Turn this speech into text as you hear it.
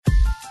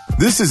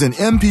This is an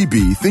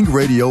MPB Think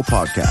Radio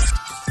podcast.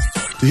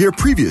 To hear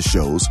previous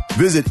shows,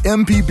 visit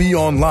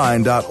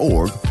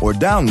mpbonline.org or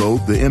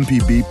download the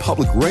MPB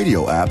Public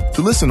Radio app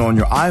to listen on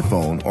your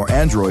iPhone or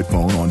Android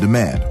phone on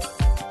demand.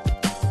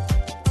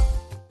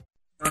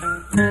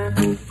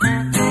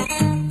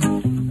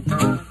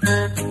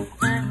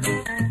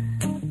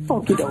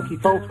 Okie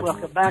dokie, folks,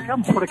 welcome back.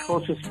 I'm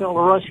horticulturist Phil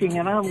Rushing,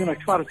 and I'm going to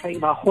try to take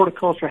my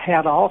horticulture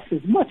hat off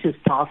as much as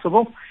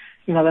possible.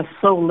 You know, that's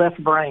so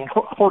left brain.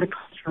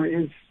 Horticulture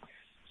is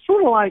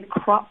sort of like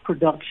crop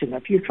production.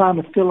 If you're trying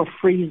to fill a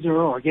freezer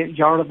or get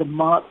yard of the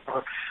month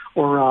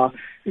or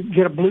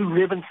get a blue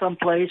ribbon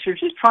someplace, you're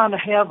just trying to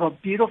have a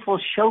beautiful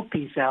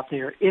showpiece out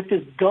there. If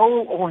it's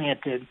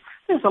goal-oriented,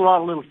 there's a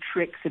lot of little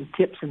tricks and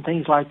tips and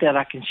things like that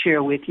I can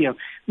share with you,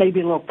 maybe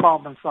a little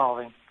problem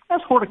solving.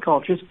 That's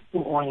horticulture. It's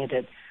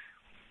goal-oriented.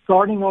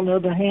 Gardening, on the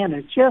other hand,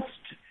 it's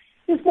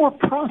more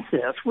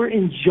process. We're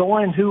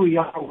enjoying who we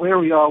are, where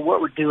we are, what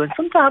we're doing.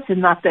 Sometimes it's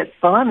not that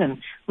fun,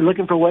 and we're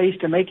looking for ways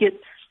to make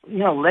it,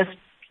 less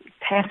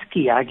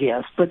tasky, I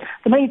guess. But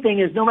the main thing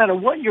is no matter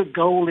what your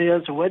goal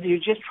is or whether you're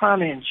just trying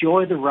to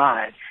enjoy the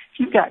ride, if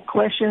you've got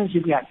questions,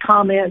 you've got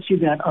comments,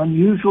 you've got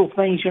unusual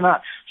things you're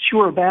not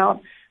sure about,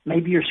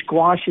 maybe your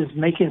squash is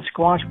making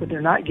squash, but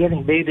they're not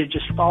getting big, they're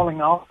just falling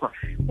off, or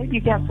maybe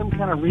you got some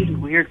kind of really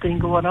weird thing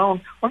going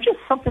on, or just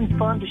something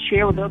fun to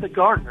share with other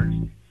gardeners.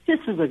 This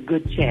is a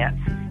good chance.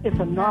 It's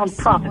a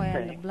non-profit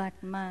thing.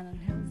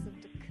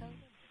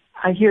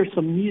 I hear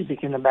some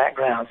music in the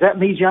background. Is that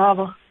me,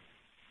 Java?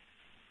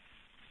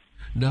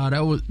 No,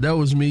 that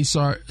was me.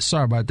 Sorry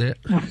about that.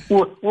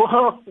 Whoa!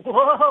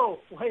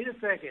 Wait a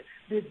second.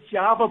 Did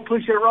Java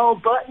push a wrong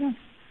button?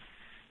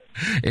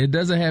 It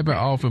doesn't happen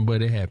often,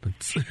 but it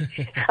happens.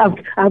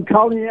 I'm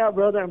calling you out,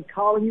 brother. I'm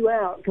calling you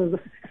out because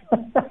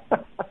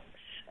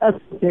that's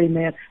okay,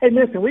 man. Hey,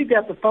 listen, we've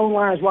got the phone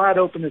lines wide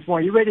open this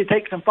morning. You ready to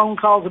take some phone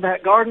calls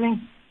about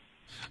gardening?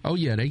 Oh,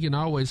 yeah. They can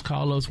always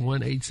call us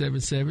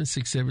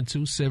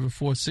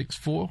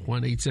 1-877-672-7464,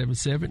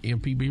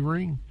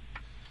 1-877-MPB-RING.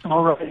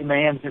 All right,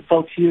 man. And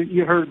folks,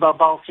 you heard my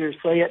boss here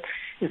say it.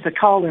 It's a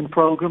call-in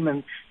program,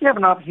 and you have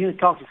an opportunity to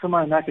talk to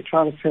somebody, and I could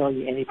try to tell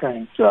you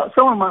anything. So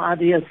some of my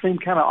ideas seem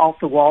kind of off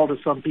the wall to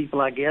some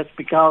people, I guess,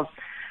 because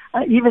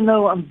even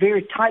though I'm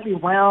very tightly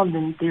wound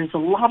and there's a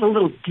lot of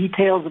little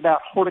details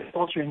about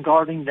horticulture and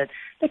gardening that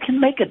can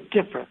make a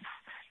difference,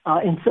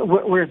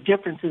 where a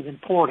difference is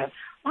important.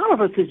 A lot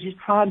of us are just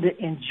trying to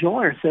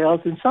enjoy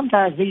ourselves and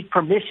sometimes need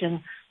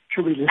permission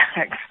to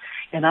relax.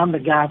 And I'm the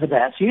guy for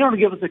that. So you want to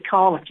give us a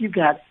call if you've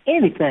got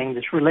anything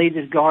that's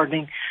related to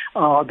gardening,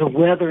 the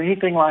weather,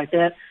 anything like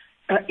that,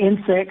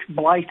 insects,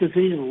 blight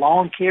disease,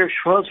 lawn care,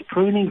 shrubs,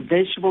 pruning,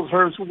 vegetables,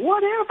 herbs,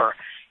 whatever.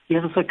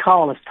 Give us a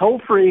call. It's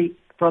toll-free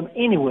from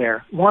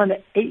anywhere,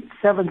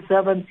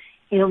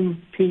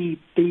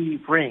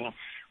 1-877-MPB-RING.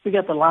 We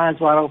got the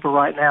lines wide open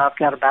right now. I've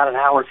got about an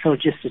hour or so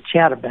just to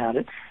chat about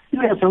it. We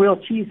have some real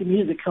cheesy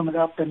music coming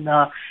up in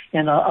a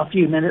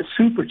few minutes,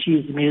 super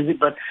cheesy music.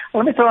 But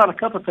let me throw out a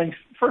couple of things.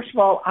 First of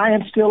all, I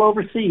am still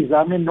overseas.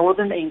 I'm in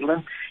northern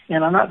England,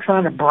 and I'm not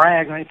trying to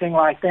brag or anything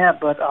like that,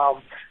 but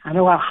I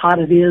know how hot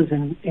it is,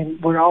 and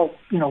we're all,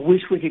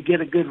 wish we could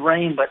get a good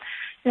rain. But,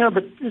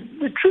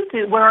 the truth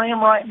is where I am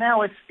right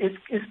now,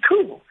 it's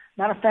cool.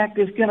 Matter of fact,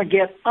 it's going to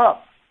get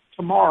up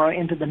tomorrow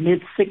into the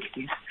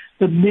mid-60s.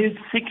 The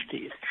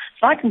mid-60s.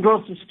 So I can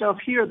grow some stuff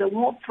here that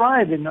won't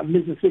thrive in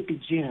Mississippi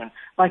June,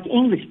 like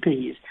English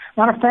peas.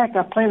 Matter of fact,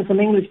 I planted some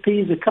English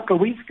peas a couple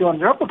of weeks ago, and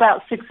they're up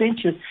about 6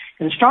 inches,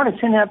 and they started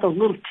sending out those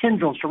little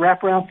tendrils to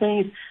wrap around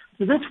things.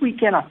 So this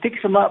weekend, I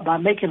fixed them up by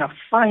making a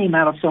frame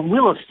out of some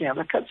willow stems.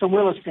 I cut some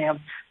willow stems,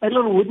 made a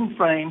little wooden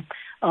frame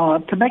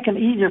to make them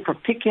easier for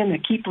picking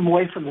and keep them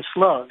away from the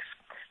slugs.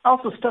 I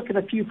also stuck in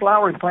a few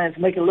flowering plants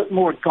to make it look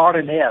more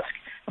garden-esque.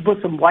 I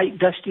put some white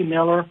dusty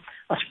miller,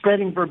 a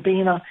spreading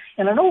verbena,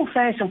 and an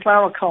old-fashioned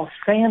flower called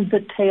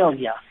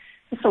Sanvitalia.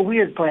 It's a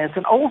weird plant. It's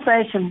an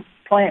old-fashioned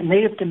plant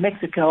native to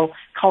Mexico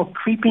called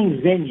creeping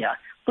zinnia.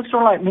 Looks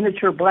sort of like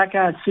miniature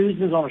black-eyed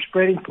Susans on a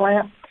spreading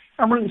plant.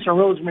 I'm rooting some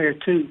rosemary,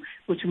 too,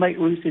 which will make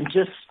roots in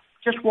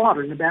just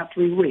water in about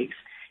 3 weeks.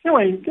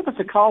 Anyway, give us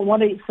a call,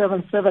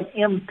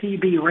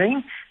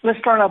 1-877-MPB-RING. Let's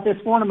start out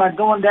this morning by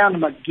going down to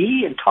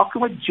McGee and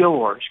talking with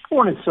George. Good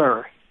morning,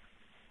 sir.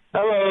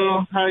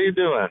 Hello. How you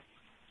doing?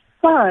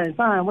 Fine.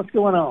 What's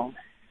going on?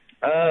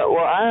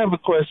 Well, I have a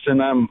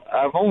question.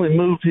 I've only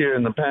moved here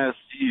in the past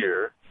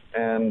year,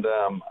 and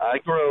I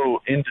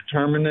grow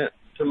indeterminate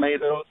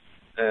tomatoes.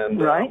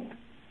 And right.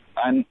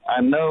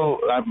 I know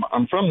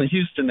I'm from the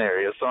Houston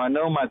area, so I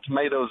know my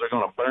tomatoes are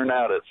going to burn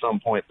out at some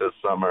point this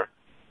summer.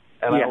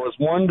 And I was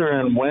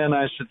wondering when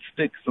I should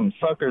stick some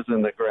suckers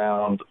in the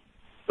ground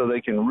so they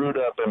can root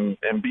up and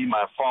be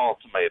my fall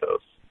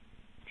tomatoes.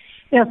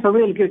 Yeah, it's a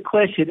really good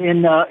question.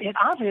 And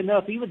oddly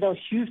enough, even though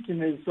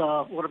Houston is,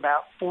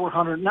 about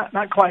 400,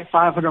 not quite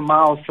 500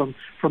 miles from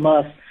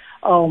us,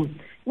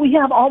 we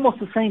have almost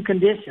the same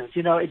conditions.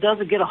 It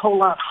doesn't get a whole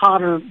lot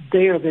hotter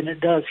there than it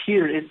does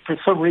here for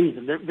some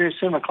reason. They're very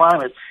similar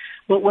climates.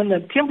 But when the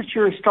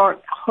temperatures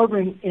start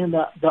hovering in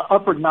the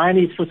upper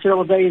 90s for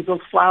several days, those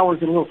flowers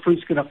and little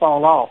fruit's going to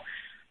fall off.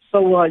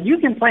 So you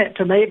can plant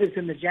tomatoes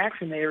in the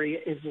Jackson area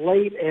as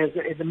late as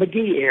in the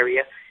McGee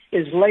area,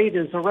 as late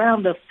as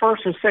around the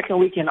first or second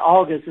week in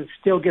August, and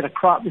still get a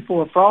crop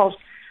before frost.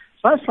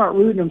 So I start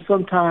rooting them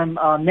sometime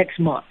next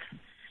month,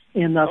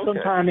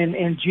 sometime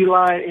in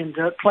July, and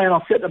plan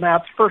on setting them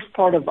out the first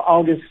part of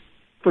August,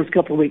 first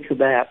couple of weeks of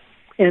that,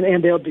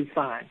 and they'll do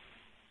fine.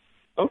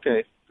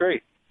 Okay,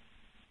 great.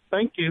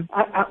 Thank you.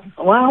 I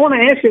want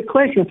to ask you a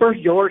question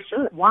first, George.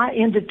 Why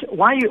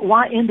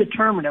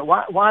indeterminate?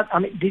 Why? I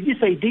mean, did you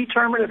say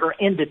determinate or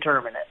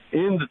indeterminate?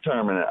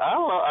 Indeterminate. I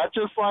don't know. I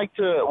just like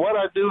to. What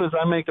I do is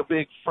I make a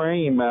big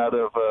frame out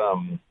of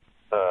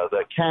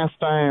the cast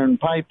iron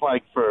pipe,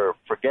 like for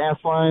gas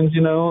lines.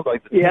 You know,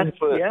 like the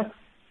 10-foot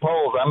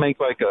poles. I make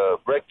like a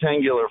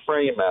rectangular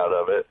frame out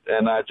of it,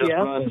 and I just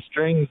run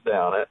strings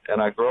down it,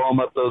 and I grow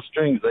them up those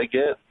strings. They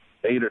get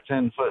 8 or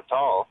 10 foot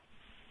tall.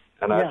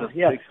 And I just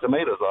pick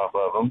tomatoes off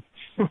of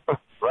them.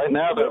 Right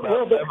now they're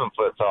about 7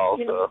 foot tall.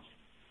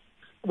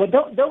 Well,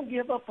 don't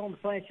give up on the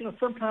plants. You know,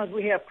 sometimes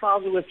we have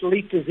problems with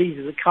leaf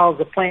diseases that cause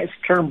the plants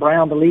to turn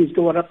brown, the leaves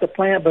going up the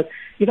plant. But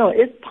you know,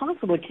 it's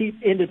possible to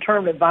keep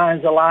indeterminate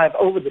vines alive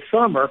over the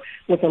summer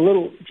with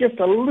just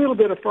a little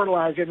bit of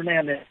fertilizer every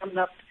now and then. I'm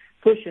not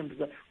pushing them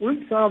to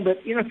root some,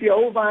 but you know, if your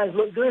old vines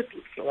look good,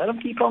 let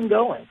them keep on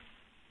going.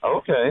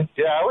 Okay.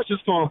 Yeah, I was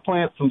just going to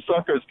plant some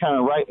suckers kind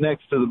of right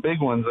next to the big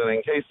ones, and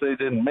in case they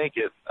didn't make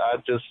it,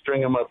 I'd just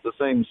string them up the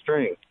same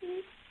string.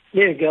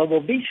 There you go.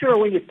 Well, be sure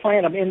when you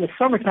plant them, in the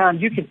summertime,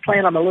 you can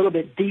plant them a little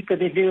bit deeper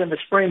than you do in the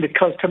spring,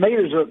 because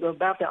tomatoes are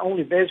about the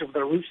only vegetable with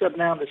their roots up and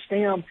down the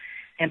stem,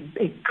 and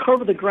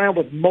cover the ground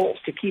with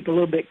mulch to keep it a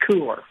little bit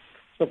cooler.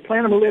 So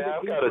plant them a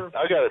little bit deeper.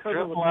 I got a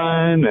drip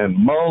line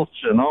and mulch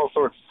and all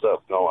sorts of stuff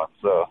going.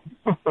 So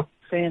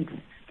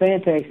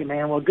Fantastic,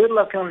 man. Well, good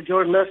luck on it,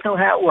 George. Let us know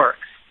how it works.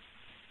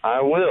 I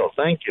will.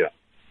 Thank you.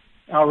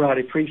 All right.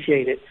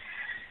 Appreciate it.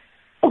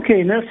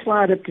 Okay, let's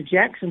slide up to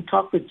Jackson,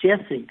 talk with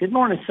Jesse. Good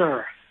morning,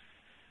 sir.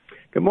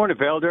 Good morning,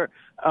 Felder.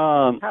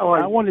 How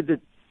are you?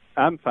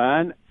 I'm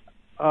fine.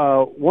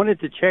 Wanted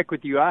to check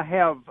with you. I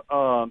have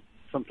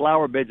some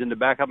flower beds in the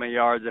back of my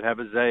yard that have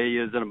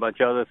azaleas and a bunch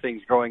of other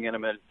things growing in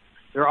them, and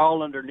they're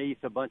all underneath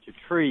a bunch of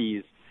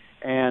trees.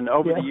 And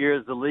over the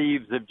years, the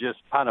leaves have just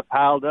kind of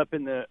piled up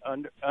in the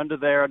under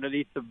there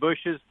underneath the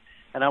bushes.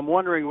 And I'm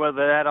wondering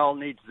whether that all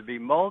needs to be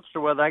mulched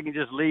or whether I can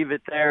just leave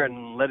it there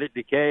and let it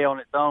decay on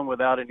its own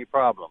without any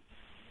problem.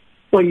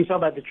 Well, you talking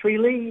about the tree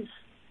leaves?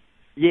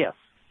 Yes.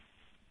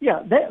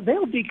 Yeah,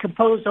 they'll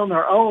decompose on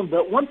their own,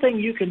 but one thing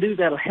you can do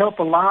that'll help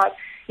a lot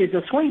is a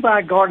swing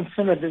by garden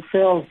center that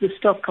sells this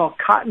stuff called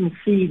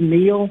cottonseed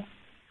meal.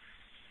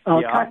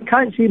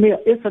 Cottonseed meal,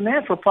 it's a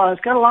natural product.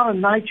 It's got a lot of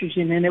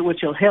nitrogen in it,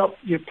 which will help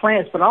your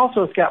plants, but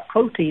also it's got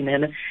protein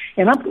in it.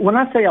 And when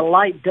I say a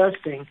light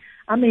dusting,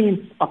 I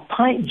mean a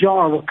pint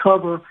jar will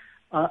cover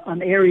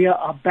an area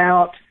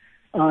about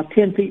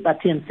 10 feet by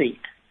 10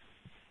 feet.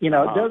 You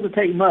know, it doesn't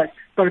take much.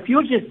 But if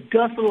you'll just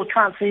dust a little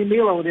cottonseed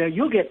meal over there,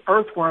 you'll get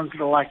earthworms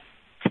that are like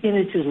 10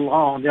 inches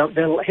long.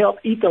 They'll help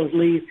eat those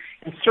leaves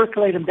and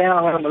circulate them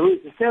down around the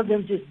roots. Instead of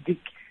them just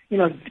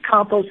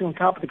composting on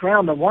top of the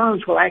ground, the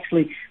worms will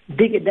actually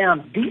dig it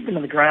down deep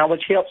into the ground,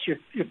 which helps your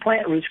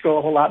plant roots grow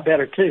a whole lot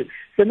better, too.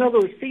 So in other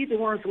words, feed the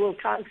worms a little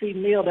cottonseed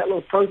meal, that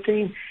little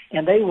protein,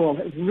 and they will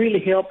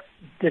really help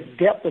the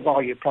depth of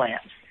all your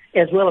plants,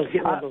 as well as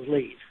get rid of those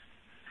leaves.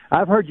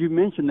 I've heard you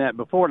mention that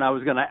before, and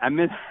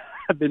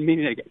I've been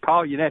meaning to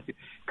call you and ask you,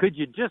 could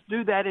you just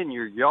do that in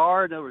your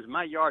yard? In other words,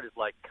 my yard is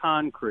like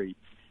concrete,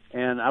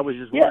 and I was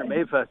just wondering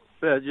maybe if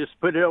I just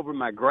put it over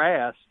my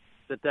grass,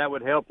 that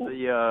would help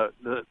the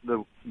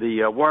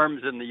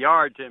worms in the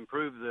yard to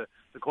improve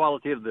the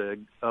quality of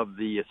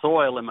the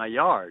soil in my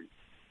yard.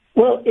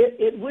 Well,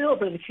 it will,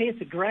 but in the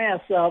case of grass,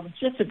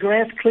 just the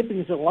grass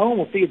clippings alone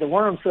will feed the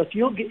worms. So if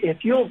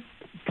you'll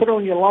put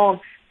on your lawn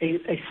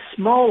a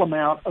small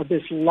amount of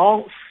this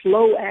long,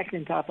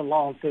 slow-acting type of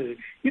lawn food,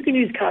 you can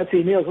use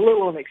cottonseed meal. It's a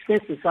little on the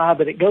expensive side,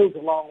 but it goes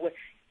a long way.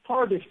 It's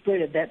hard to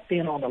spread it that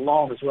thin on the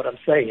lawn is what I'm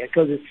saying,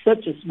 because it's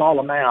such a small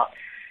amount.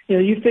 You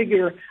know, you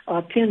figure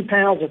 10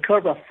 pounds will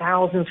cover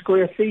 1,000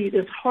 square feet.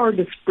 It's hard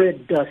to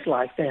spread dust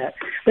like that.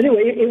 But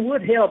anyway, it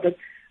would help. But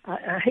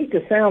I hate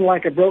to sound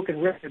like a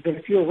broken record, but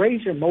if you'll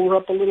raise your mower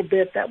up a little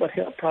bit, that would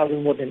help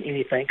probably more than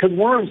anything, because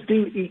worms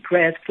do eat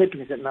grass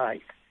clippings at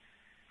night.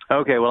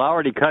 Okay, well, I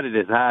already cut it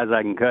as high as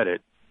I can cut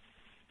it.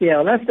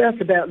 Yeah, well,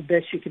 that's about the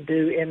best you can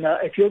do. And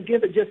if you'll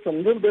give it just a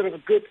little bit of a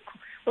good,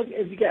 look,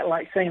 if you got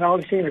like St.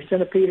 Augustine or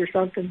centipede or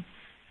something.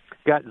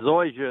 Got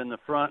zoysia in the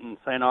front and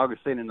St.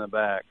 Augustine in the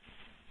back.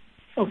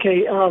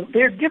 Okay,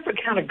 there are different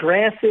kind of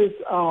grasses.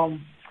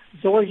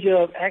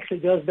 Zoysia actually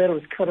does better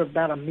with cut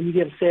about a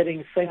medium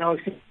setting. St.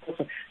 Augustine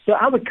also. So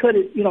I would cut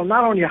it,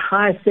 not on your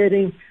high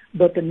setting,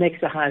 but the next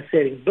to high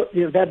setting. But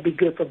that'd be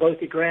good for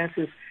both your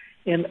grasses.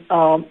 And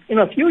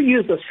if you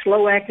use a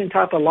slow-acting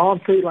type of lawn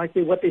food like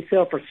what they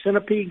sell for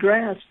centipede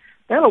grass,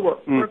 that'll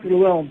work perfectly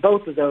well on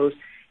both of those.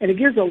 And it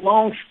gives a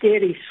long,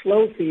 steady,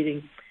 slow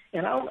feeding.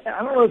 And I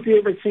don't know if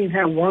you've ever seen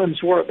how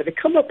worms work, but they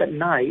come up at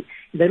night,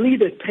 they leave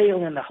their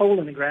tail in the hole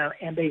in the ground,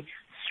 and they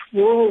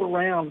swirl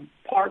around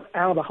part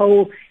out of the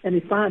hole, and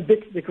they find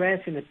bits of the grass,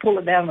 and they pull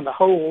it down in the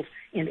holes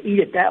and eat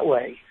it that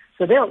way.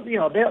 So they'll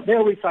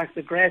recycle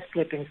the grass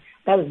clippings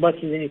about as much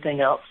as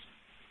anything else.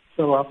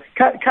 So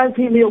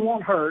cottonseed meal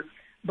won't hurt,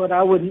 but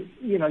I wouldn't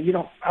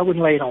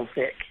lay it on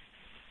thick.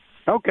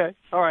 Okay,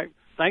 all right.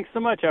 Thanks so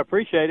much. I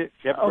appreciate it.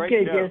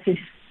 Okay, Jesse.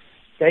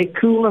 Stay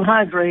cool and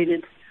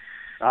hydrated.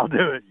 I'll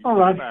do it. All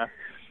right. Bye.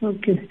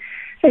 Okay.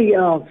 Hey,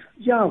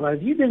 Java,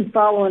 have you been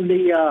following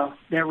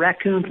that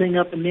raccoon thing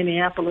up in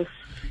Minneapolis?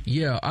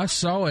 Yeah, I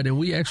saw it, and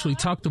we actually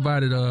talked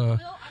about it, on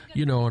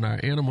our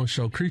animal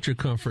show, Creature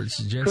Comforts,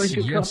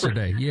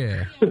 yesterday.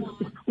 Yeah.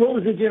 What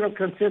was the general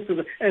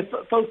consensus?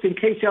 Folks, in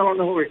case y'all don't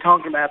know what we're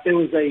talking about, there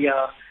was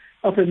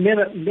up in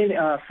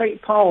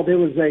St. Paul, there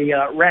was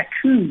a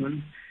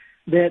raccoon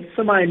that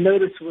somebody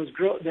noticed was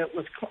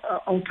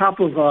on top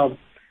of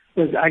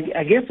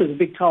I guess it was a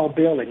big tall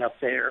building up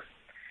there.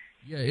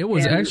 Yeah, it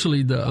was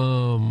actually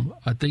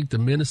I think the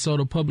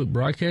Minnesota Public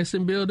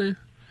Broadcasting Building.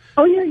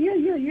 Oh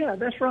yeah,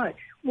 that's right.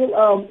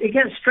 Well, it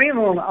got stranded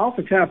on the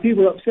office tower.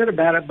 People were upset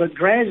about it, but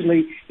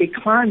gradually it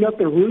climbed up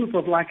the roof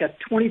of like a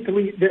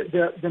 23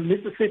 the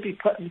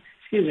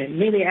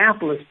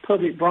Minneapolis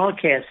Public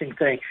Broadcasting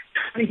thing,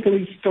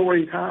 23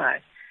 stories high.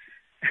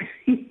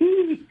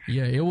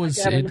 Yeah, it was.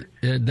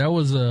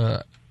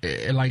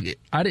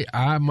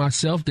 I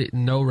myself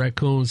didn't know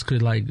raccoons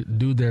could like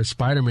do their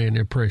Spider-Man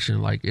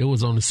impression. Like it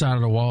was on the side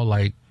of the wall,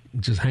 like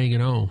just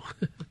hanging on.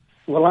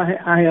 Well,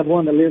 I have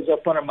one that lives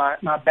up under my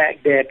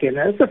back deck, and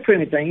it's a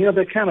friendly thing. You know,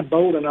 they're kind of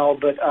bold and all,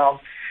 but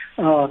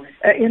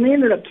and they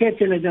ended up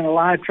catching it in a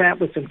live trap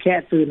with some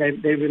cat food,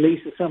 and they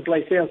released it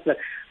someplace else. But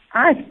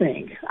I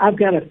think I've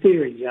got a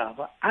theory,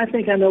 Java. I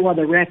think I know why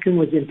the raccoon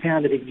was in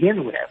town to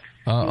begin with.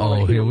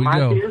 Here we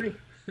go. Theory?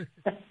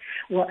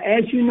 Well,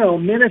 as you know,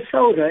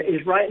 Minnesota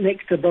is right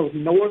next to both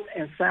North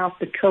and South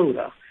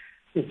Dakota,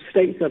 the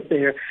states up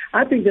there.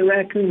 I think the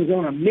raccoon was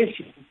on a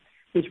mission,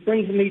 which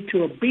brings me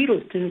to a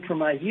Beatles tune from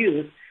my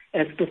youth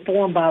as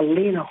performed by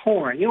Lena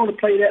Horne. You want to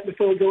play that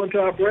before we go into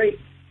our break?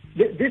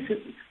 This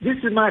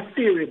is my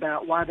theory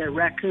about why that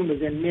raccoon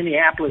was in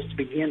Minneapolis to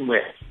begin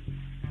with.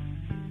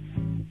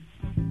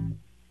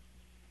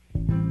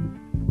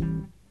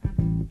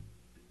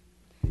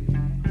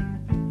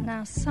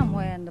 Now,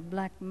 somewhere in the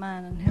black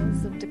mining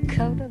hills of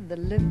Dakota, there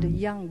lived a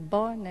young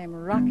boy named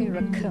Rocky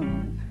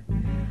Raccoon.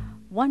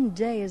 One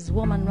day, his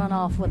woman run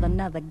off with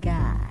another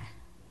guy.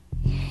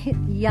 Hit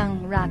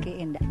young Rocky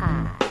in the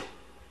eye.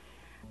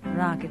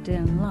 Rocky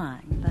didn't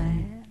like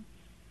that.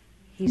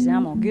 He said,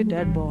 I'm gonna get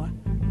that boy.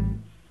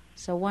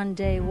 So one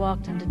day he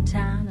walked into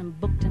town and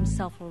booked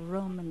himself a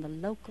room in the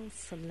local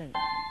saloon.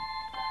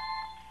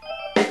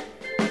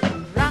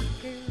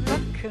 Rocky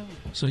Raccoon.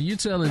 So you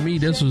telling me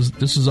this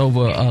was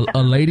over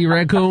a lady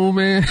raccoon,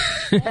 man?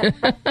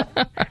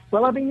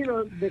 Well, I mean, you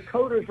know,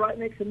 Dakota's right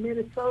next to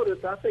Minnesota,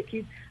 so I think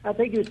he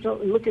was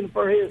looking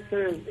for his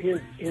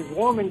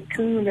woman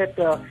coon at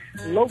the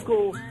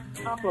local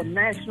top of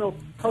national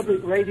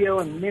public radio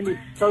in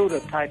Minnesota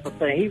type of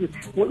thing. He was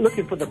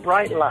looking for the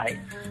bright light.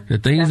 The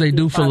things they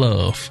do for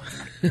love.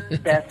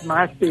 That's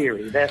my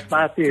theory.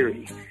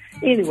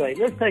 Anyway,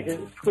 let's take a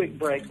quick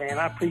break, man.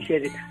 I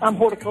appreciate it. I'm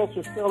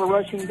horticulturist Stella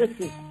Rushing. This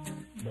is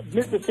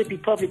Mississippi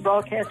Public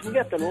Broadcasting. We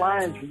got the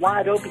lines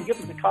wide open. Give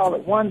us a call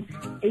at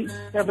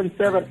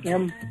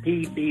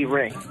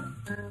 1-877-MPB-RING.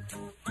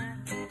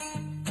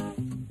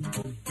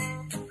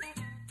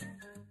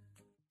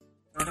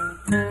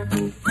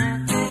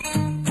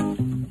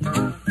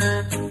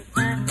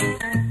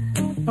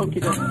 Okay,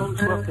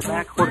 folks, welcome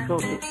back.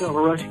 Horticulturist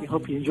Stella Rushing.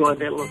 Hope you enjoyed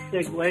that little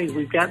segue.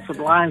 We've got some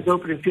lines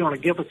open if you want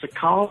to give us a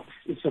call.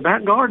 It's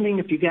about gardening.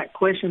 If you got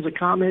questions or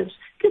comments,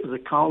 give us a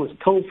call. It's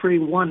toll-free,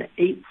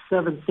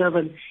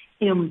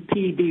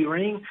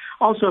 1-877-MPB-RING.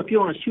 Also, if you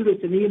want to shoot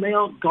us an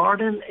email,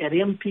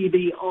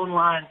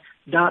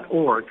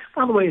 garden@mpbonline.org.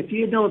 By the way, if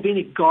you know of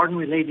any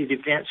garden-related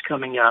events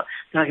coming up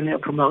that I can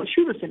help promote,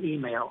 shoot us an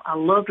email. I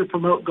love to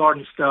promote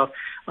garden stuff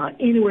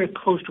anywhere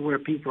close to where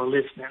people are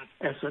listening.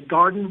 That's a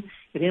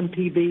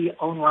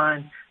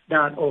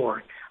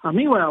garden@mpbonline.org.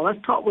 Meanwhile,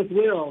 let's talk with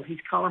Will. He's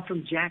calling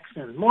from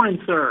Jackson.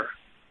 Morning, sir.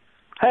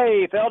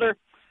 Hey, Felder.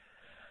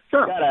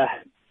 Sure.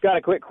 Got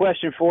a quick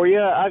question for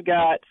you. I've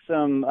got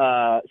some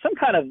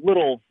kind of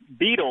little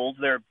beetles.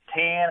 They're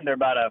tan. They're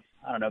about a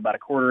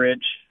quarter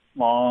inch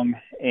long,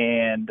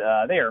 and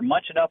they are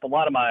munching up a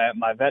lot of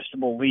my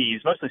vegetable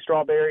leaves, mostly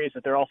strawberries,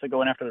 but they're also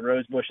going after the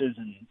rose bushes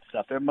and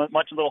stuff. They're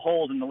munching little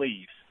holes in the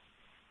leaves.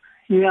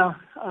 Yeah,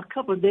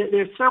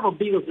 there's several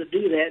beetles that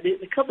do that.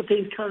 A couple of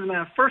things come to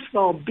mind. First of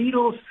all,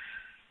 beetles,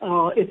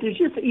 if they're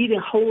just eating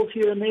holes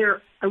here and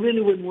there, I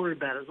really wouldn't worry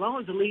about it. As long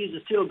as the leaves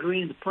are still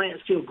green, the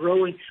plant's still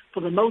growing,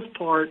 for the most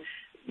part,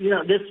 you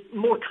know, that's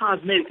more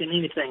cosmetic than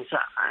anything. So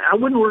I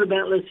wouldn't worry about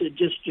it unless it's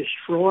just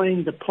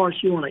destroying the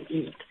parts you want to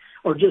eat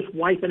or just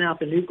wiping out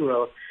the new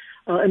growth.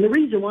 And the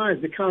reason why is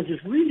because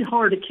it's really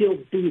hard to kill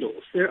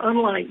beetles. They're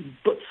unlike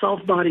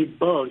soft-bodied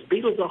bugs.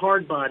 Beetles are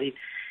hard-bodied.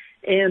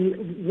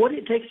 And what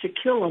it takes to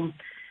kill them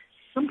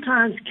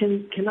sometimes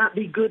cannot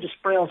be good to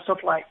spray on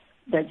stuff like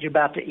that you're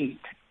about to eat.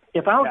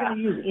 If I were going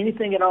to use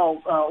anything at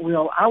all,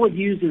 Will, I would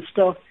use this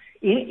stuff,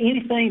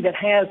 anything that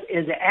has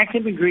as an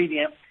active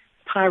ingredient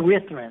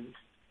pyrethrin.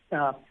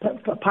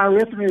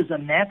 Pyrethrin is a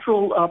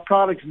natural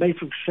product made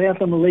from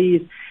chrysanthemum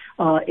leaves.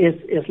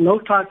 It's low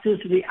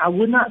toxicity. I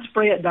would not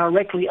spray it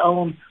directly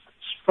on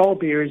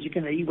strawberries you're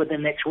going to eat within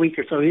the next week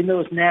or so, even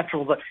though it's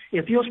natural. But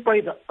if you'll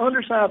spray the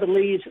underside of the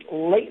leaves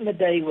late in the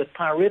day with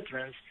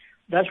pyrethrins,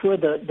 that's where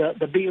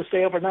the bee will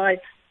stay overnight.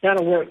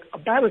 That'll work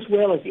about as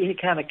well as any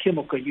kind of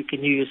chemical you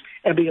can use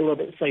and be a little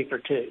bit safer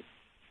too.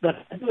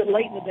 But do it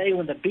late in the day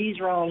when the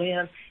bees are all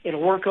in.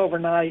 It'll work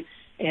overnight.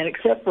 And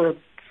except for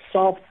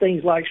soft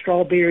things like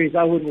strawberries,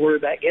 I wouldn't worry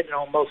about getting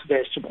on most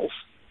vegetables.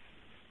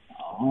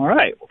 All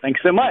right. Well,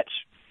 thanks so much.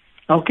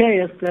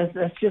 Okay,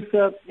 that's just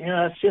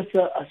it's just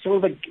a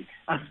sort of it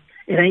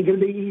ain't going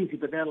to be easy,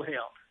 but that'll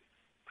help.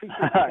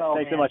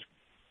 Thanks so much.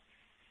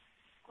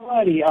 All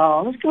righty,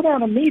 let's go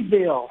down to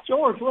Meadville.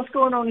 George, what's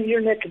going on in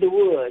your neck of the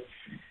woods?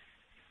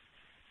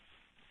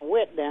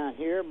 Wet down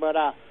here, but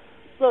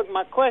look,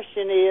 my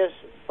question is,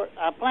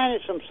 I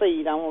planted some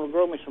seed. I want to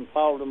grow me some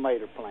fall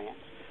tomato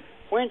plants.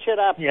 When should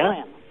I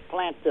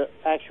plant the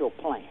actual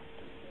plant?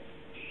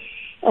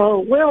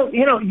 Well,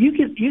 you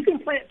can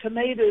plant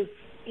tomatoes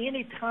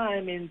any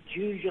time in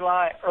June,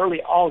 July,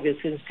 early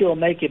August and still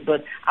make it,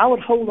 but I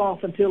would hold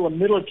off until the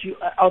middle of June.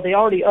 Are they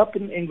already up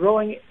and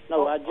growing?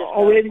 No, I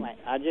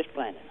just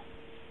planted.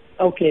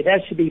 Okay,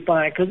 that should be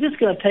fine, because it's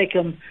going to take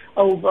them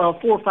 4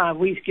 or 5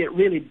 weeks to get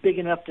really big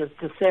enough to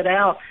set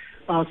out.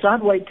 So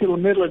I'd wait till the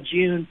middle of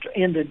June,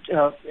 the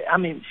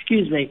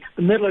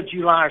middle of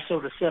July or so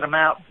to set them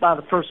out by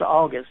the 1st of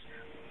August.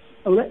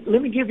 Let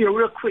me give you a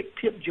real quick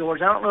tip,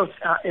 George. I don't know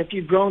if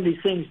you've grown these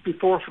things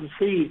before from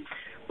seed,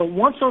 but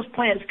once those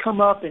plants come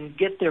up and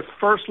get their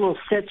first little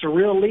sets of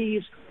real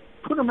leaves,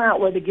 put them out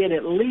where they get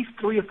at least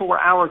 3 or 4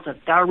 hours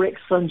of direct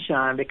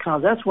sunshine,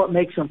 because that's what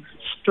makes them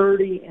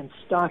sturdy and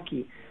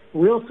stocky.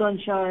 Real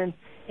sunshine,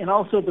 and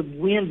also the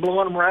wind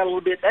blowing them around a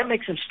little bit, that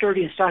makes them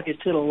sturdy and stocky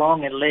to the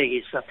long and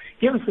leggy. So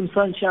give them some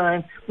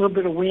sunshine, a little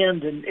bit of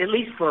wind, and at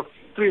least for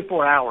 3 or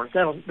 4 hours.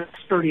 That'll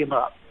sturdy them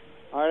up.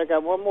 All right, I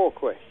got one more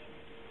question.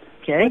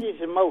 Okay. What is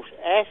the most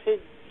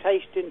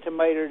acid-tasting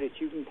tomato that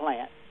you can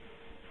plant?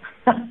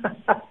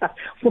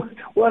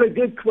 What a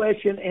good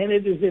question, and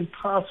it is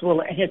impossible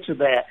to answer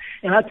that.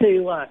 And I'll tell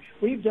you what,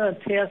 we've done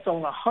tests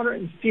on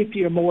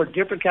 150 or more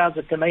different kinds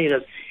of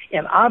tomatoes,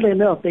 and oddly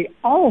enough, they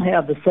all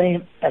have the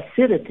same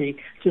acidity,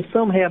 just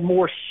some have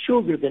more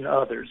sugar than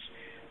others.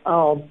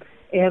 And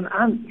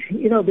I'm,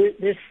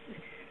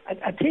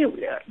 I tell you,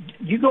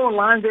 you go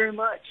online very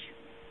much?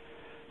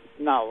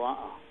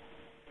 No,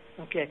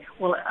 Okay.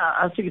 Well,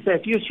 I was going to say,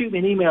 if you shoot me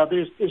an email,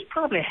 there's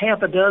probably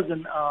half a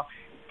dozen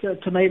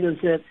tomatoes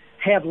that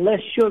have less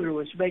sugar,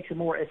 which makes them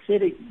more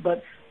acidic.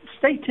 But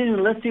stay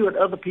tuned. Let's see what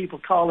other people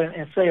call in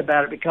and say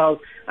about it, because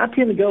I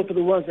tend to go for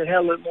the ones that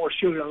have a little more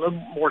sugar and a little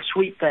more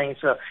sweet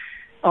things. So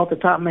off the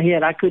top of my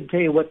head, I couldn't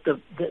tell you what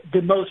the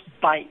most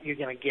bite you're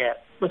going to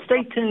get. But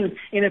stay tuned.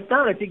 And if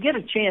not, if you get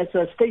a chance,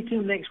 stay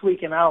tuned next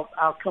week, and I'll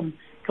come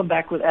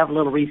back with have a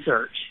little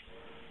research.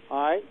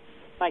 All right.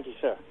 Thank you,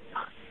 sir.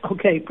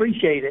 Okay,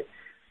 appreciate it.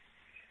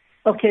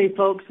 Okay,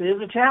 folks, it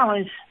is a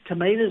challenge.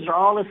 Tomatoes are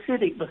all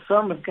acidic, but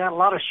some have got a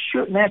lot of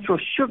natural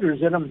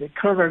sugars in them that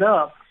cover it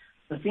up.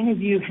 If any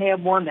of you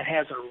have one that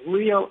has a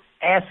real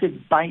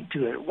acid bite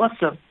to it,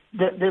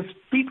 that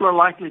people are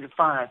likely to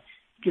find,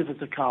 give us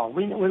a call.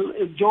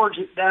 George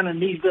down in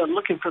Neesville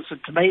looking for some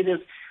tomatoes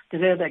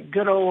that have that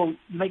good old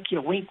make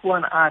you wink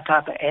one eye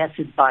type of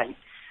acid bite.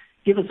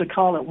 Give us a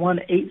call at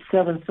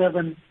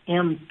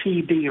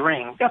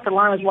 1-877-MPB-RING. Got the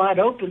lines wide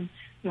open.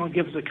 You want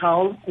to give us a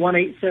call,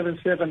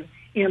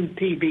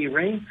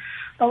 1-877-MPB-RING.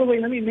 By the way,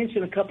 let me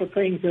mention a couple of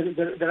things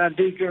that I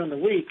do during the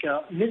week.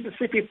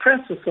 Mississippi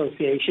Press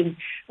Association,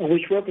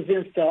 which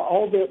represents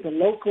all the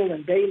local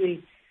and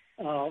daily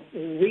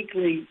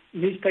weekly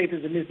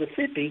newspapers in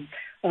Mississippi,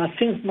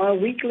 sends my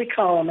weekly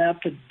column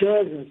out to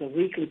dozens of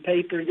weekly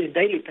papers and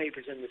daily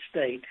papers in the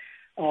state.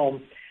 So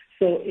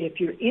if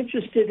you're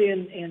interested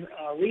in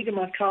reading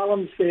my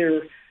columns,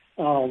 they're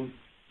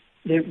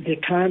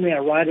timely. I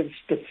write them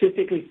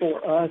specifically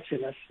for us,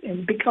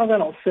 and because I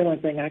don't sell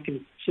anything, I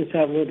can just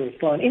have a little bit of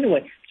fun.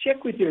 Anyway,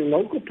 check with your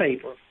local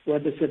paper,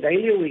 whether it's a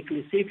daily or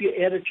weekly, see if your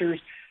editors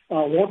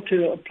want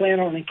to plan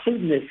on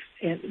including this.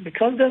 And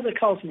because it doesn't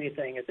cost me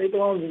anything, if they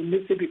belong to the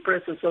Mississippi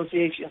Press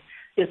Association,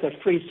 it's a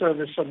free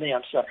service from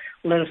them, so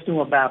let us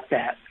know about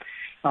that.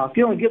 If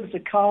you want to give us a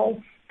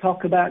call,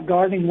 talk about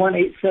gardening,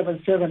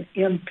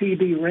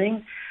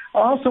 1-877-MPB-RING. I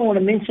also want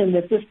to mention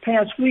that this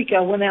past week I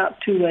went out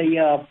to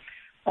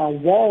a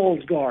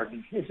Walls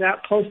Garden. It's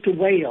out close to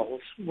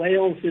Wales.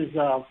 Wales is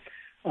in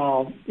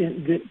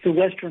the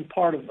western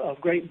part of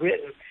Great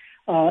Britain.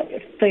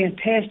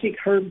 Fantastic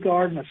herb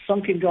garden, a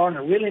sunken garden,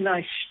 a really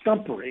nice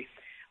stumpery.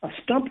 A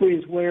stumpery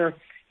is where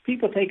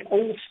people take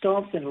old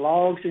stumps and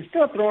logs,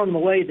 instead of throwing them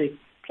away, they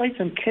place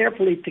them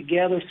carefully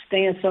together,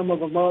 stand some of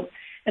them up,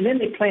 And then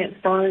they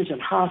plant ferns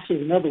and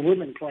hostas and other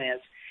woodland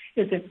plants.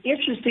 It's an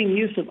interesting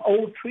use of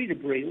old tree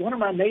debris. One of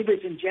my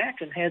neighbors in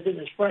Jackson has it in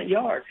his front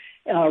yard.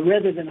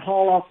 Rather than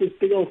haul off this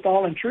big old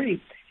fallen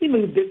tree, he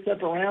moved bits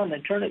up around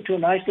and turned it to a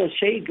nice little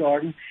shade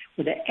garden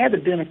with the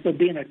added benefit of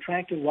being an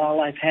attractive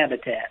wildlife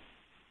habitat.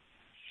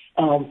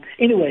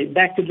 Anyway,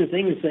 back to this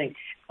English thing.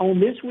 On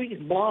this week's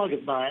blog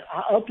of mine,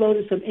 I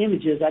uploaded some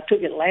images I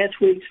took at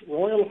last week's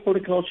Royal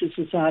Horticultural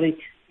Society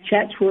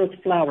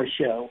Chatsworth Flower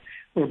Show,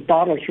 where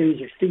bottle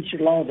trees are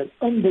featured along with an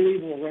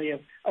unbelievable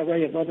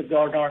array of other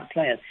garden art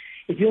plants.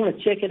 If you want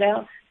to check it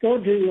out, go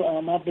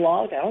to my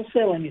blog. I don't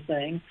sell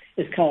anything.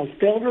 It's called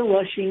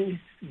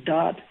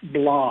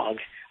felderrushing.blog,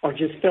 or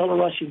just Felder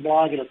Rushing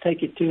blog. It'll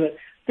take you to it.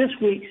 This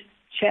week's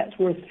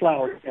Chatsworth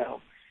Flower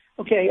Show.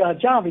 Okay,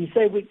 Java, you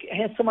say we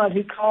had somebody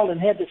who called and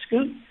had the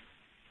scoop?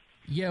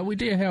 Yeah, we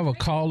did have a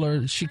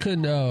caller. She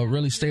couldn't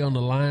really stay on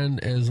the line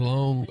as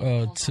long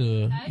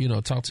to,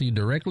 talk to you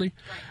directly.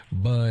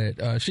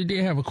 But she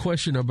did have a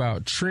question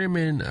about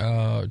trimming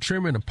a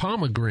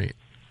pomegranate,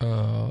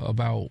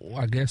 about,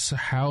 I guess,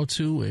 how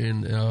to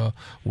and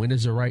when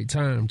is the right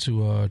time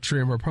to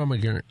trim a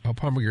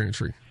pomegranate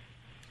tree.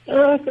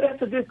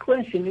 That's a good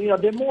question.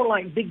 They're more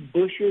like big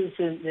bushes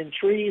than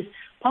trees.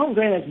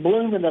 Pomegranates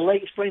bloom in the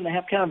late spring. They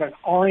have kind of an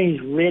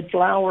orange-red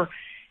flower.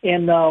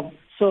 And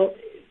so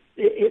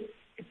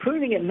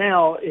pruning it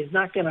now is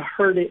not going to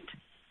hurt it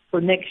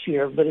for next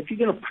year. But if you're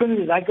going to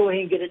prune it, I go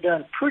ahead and get it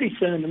done pretty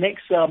soon, in the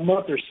next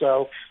month or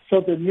so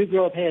the new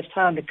growth has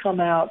time to come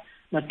out,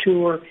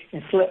 mature,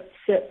 and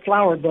set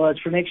flower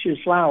buds for next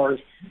year's flowers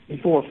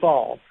before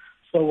fall.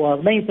 So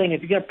the main thing,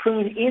 if you're going to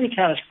prune any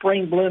kind of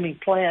spring-blooming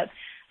plant,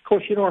 of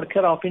course, you don't want to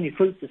cut off any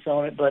fruit that's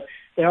on it, but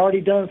they're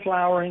already done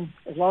flowering.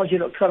 As long as you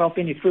don't cut off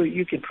any fruit,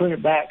 you can prune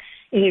it back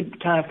any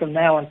time from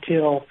now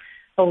until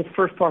the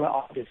first part of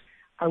August.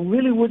 I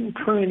really wouldn't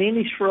prune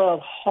any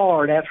shrub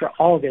hard after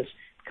August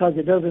because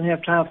it doesn't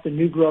have time for the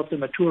new growth to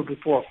mature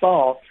before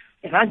fall.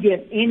 And I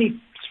get any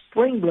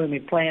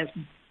spring-blooming plants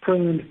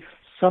pruned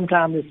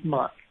sometime this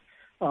month.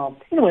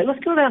 Anyway,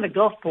 let's go down to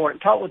Gulfport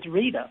and talk with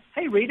Rita.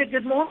 Hey, Rita,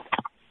 good morning.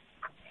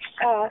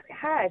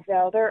 Hi,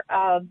 Felder.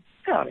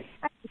 Howdy.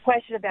 I have a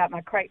question about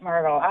my crepe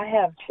myrtle. I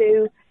have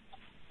two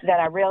that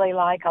I really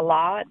like a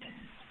lot,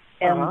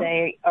 and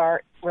they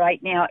are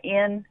right now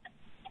in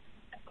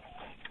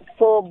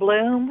full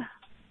bloom.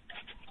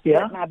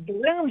 Yeah. But my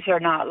blooms are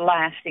not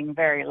lasting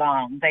very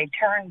long. They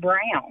turn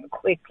brown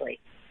quickly.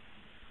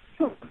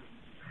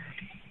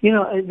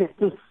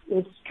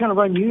 It's kind of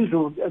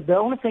unusual. The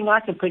only thing I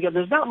can pick up,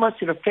 there's not much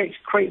that affects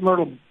crepe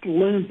myrtle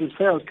blooms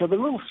themselves because they're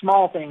little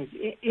small things,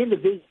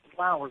 individual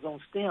flowers on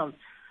stems.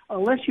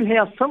 Unless you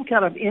have some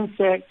kind of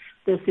insect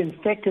that's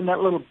infecting that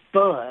little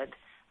bud,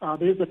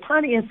 there's a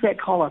tiny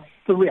insect called a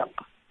thrip.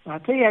 I'll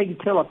tell you how you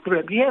tell a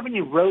thrip. Do you have any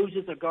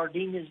roses or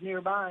gardenias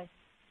nearby?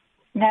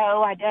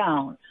 No, I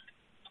don't.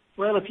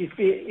 Well, if you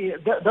feel,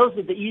 those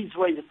are the easiest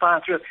ways to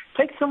find thrips.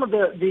 Take some of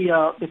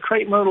the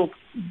crepe myrtle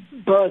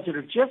buds that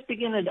are just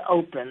beginning to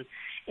open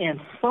and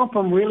thump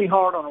them really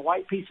hard on a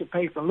white piece of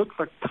paper and look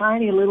for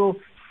tiny little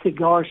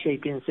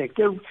cigar-shaped insects.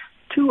 They're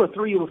 2 or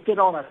 3 will fit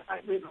on a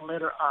typewritten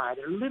letter I.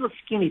 They're little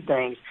skinny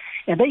things,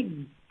 and they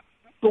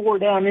bore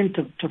down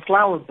into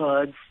flower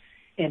buds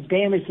and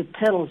damage the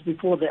petals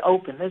before they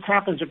open. This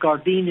happens to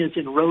gardenias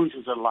and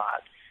roses a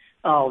lot.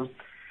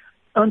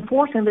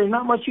 Unfortunately, there's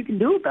not much you can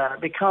do about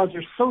it because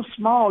they're so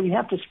small. You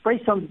have to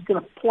spray something that's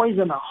going to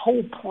poison a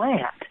whole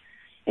plant,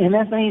 and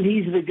that ain't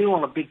easy to do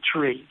on a big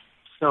tree.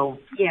 So,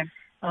 yeah,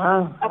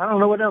 I don't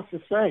know what else to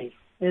say.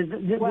 There's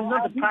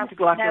nothing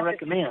practical I can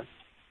recommend.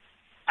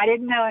 I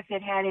didn't know if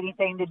it had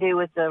anything to do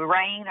with the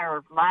rain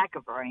or lack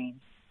of rain.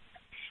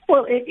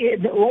 Well,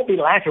 it won't be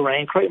lack of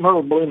rain. Crepe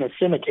myrtle bloom in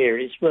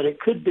cemeteries, but it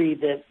could be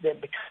that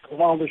because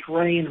of all this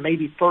rain and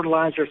maybe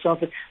fertilizer or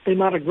something, they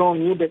might have grown a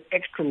little bit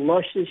extra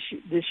lush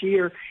this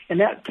year, and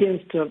that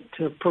tends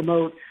to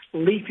promote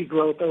leafy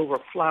growth over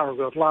flower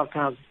growth. A lot of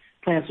times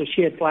plants will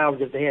shed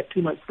flowers if they have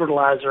too much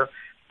fertilizer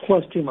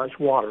plus too much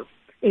water.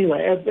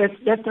 Anyway,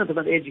 that's nothing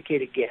but an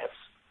educated guess.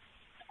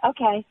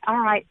 Okay. All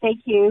right.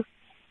 Thank you.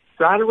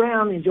 Ride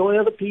around, enjoy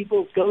other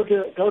people. Go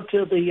to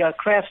the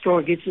craft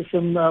store, get you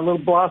some little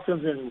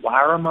blossoms, and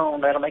wire them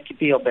on. That'll make you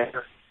feel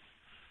better.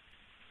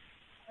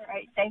 All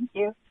right, thank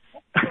you.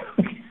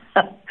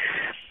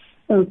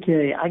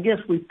 Okay, I guess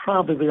we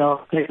probably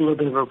ought to take a little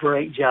bit of a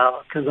break,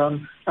 Java, because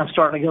I'm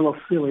starting to get a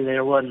little silly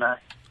there, wasn't I?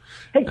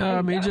 Hey,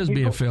 just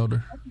be a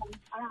Felder.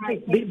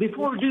 Hey,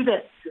 before we do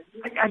that,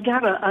 I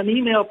got an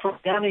email from a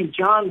guy named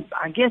John.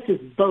 I guess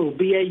it's Bo,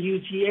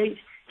 B-A-U-G-H.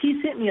 He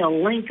sent me a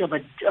link of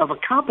a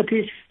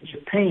competition in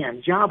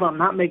Japan. Java, I'm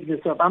not making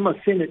this up. I'm going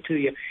to send it to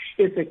you.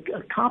 It's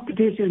a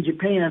competition in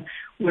Japan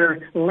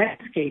where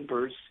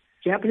landscapers,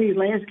 Japanese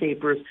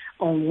landscapers,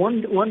 on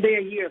one day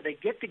a year, they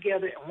get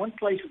together in one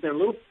place with their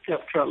little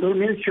pickup truck, little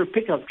miniature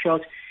pickup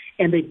trucks,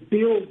 and they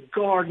build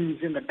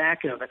gardens in the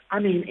back of it. I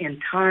mean,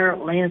 entire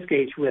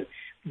landscapes with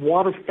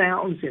water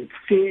fountains and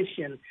fish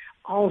and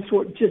all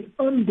sorts, just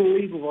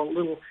unbelievable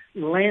little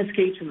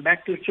landscapes in the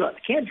back of the truck.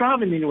 Can't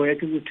drive them anywhere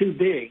because they're too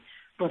big.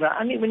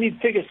 But we need to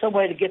figure some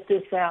way to get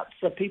this out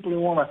so people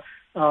who want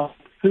to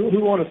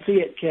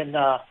see it can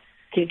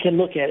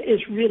look at it.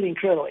 It's really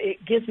incredible.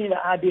 It gives me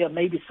the idea of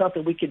maybe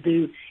something we could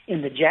do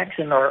in the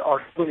Jackson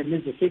or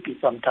Mississippi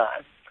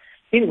sometime.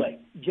 Anyway,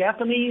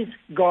 Japanese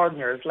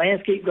gardeners,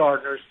 landscape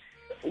gardeners,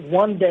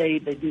 one day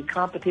they do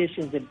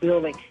competitions in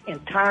building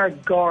entire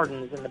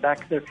gardens in the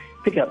back of their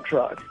pickup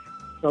trucks.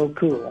 So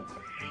cool.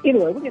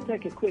 Anyway, we're going to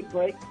take a quick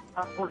break.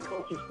 I'm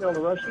horticulture Stella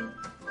Rushing.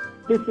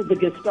 This is the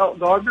Gestalt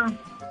Gardener.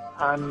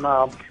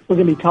 We're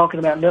going to be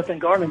talking about nothing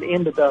gardening at the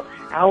end of the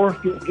hour.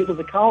 If you give us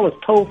a call, it's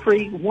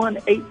toll-free,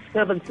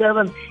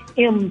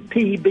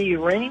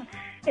 1-877-MPB-RING.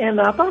 And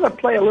I thought I'd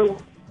play a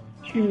little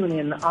tune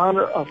in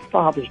honor of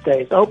Father's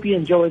Day. So I hope you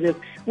enjoy this.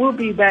 We'll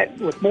be back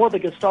with more of the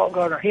Gestalt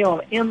Gardener here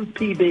on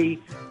MPB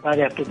right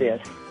after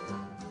this.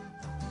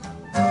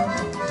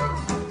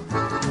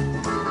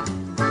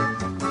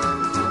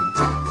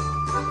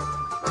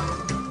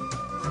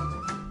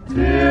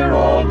 Dear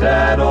old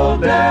Dad,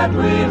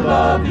 we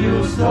love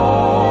you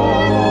so.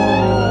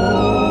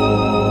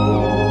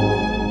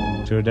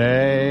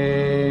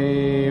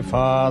 Today,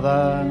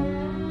 Father,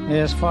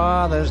 is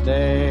Father's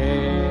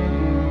Day,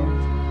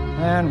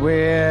 and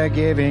we're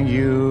giving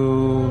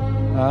you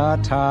a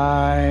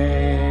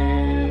tie.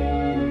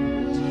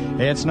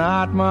 It's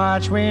not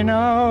much we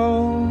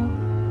know,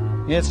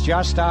 it's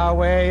just our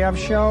way of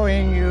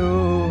showing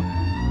you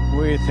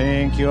we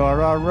think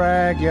you're a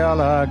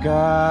regular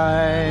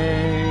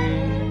guy.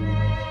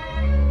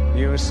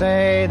 You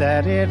say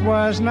that it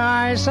was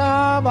nice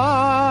of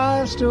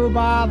us to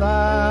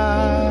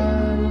bother,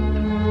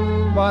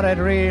 but it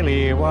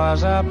really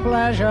was a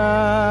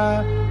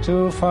pleasure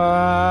to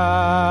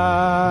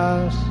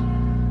fuss.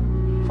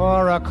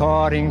 For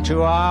according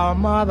to our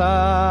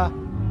mother,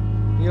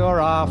 you're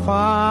our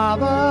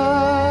father,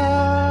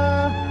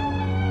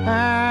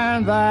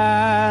 and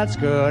that's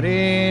good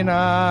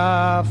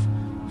enough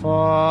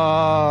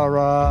for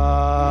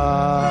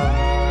us.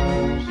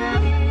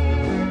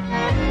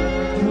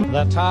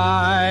 The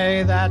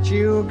tie that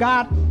you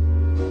got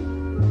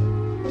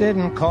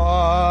didn't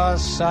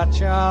cost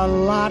such a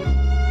lot,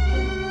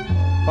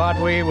 but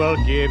we will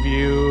give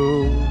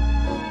you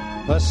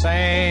the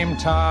same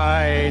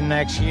tie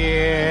next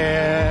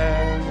year.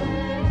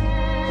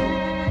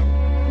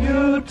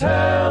 You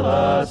tell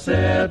us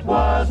it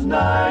was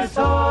nice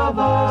of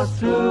us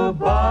to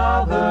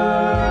bother,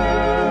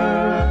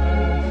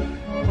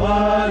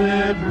 but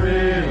it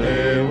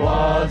really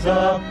was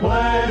a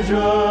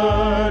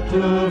pleasure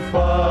to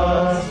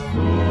fuss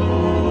through.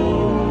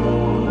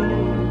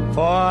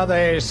 For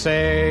they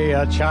say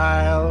a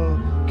child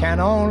can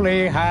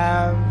only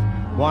have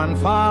one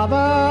father,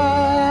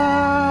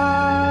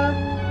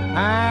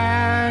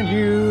 and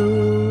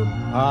you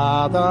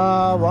are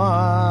the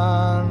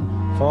one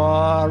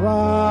for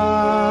us.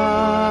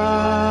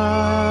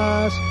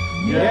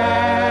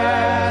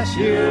 Yes,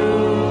 you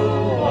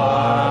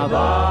are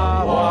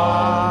the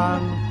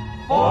one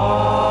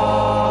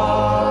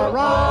for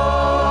us.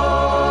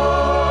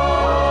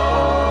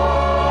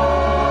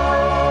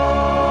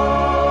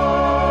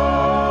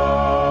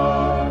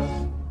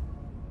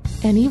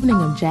 An evening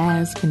of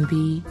jazz can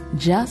be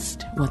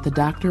just what the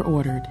doctor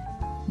ordered.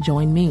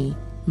 Join me,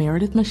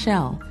 Meredith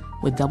Michelle,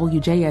 with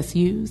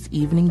WJSU's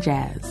Evening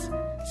Jazz,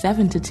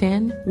 7 to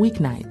 10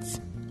 weeknights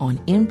on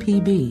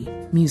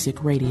MPB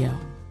Music Radio.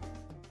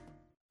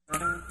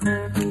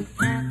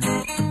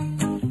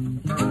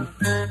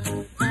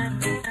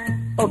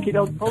 Okay,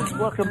 folks,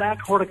 welcome back.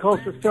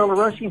 Horticulture Stella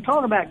Rushing,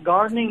 talking about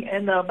gardening.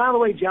 And by the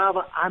way,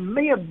 Java, I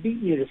may have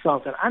beaten you to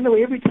something. I know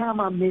every time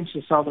I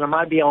mention something, I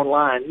might be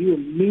online, you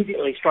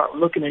immediately start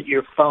looking at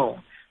your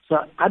phone.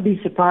 So I'd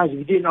be surprised if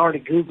you didn't already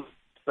Google it.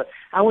 But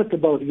I went to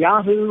both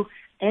Yahoo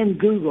and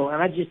Google,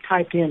 and I just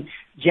typed in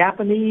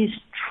Japanese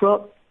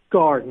truck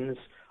gardens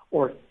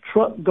or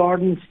truck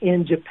gardens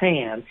in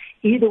Japan.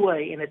 Either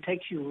way, and it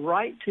takes you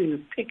right to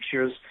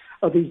pictures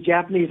of these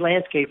Japanese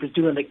landscapers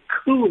doing the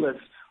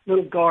coolest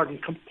little garden,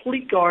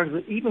 complete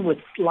gardens, even with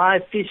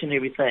live fish and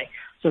everything.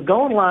 So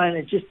go online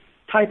and just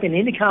type in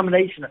any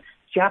combination of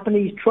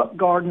Japanese truck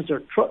gardens or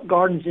truck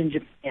gardens in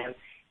Japan,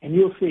 and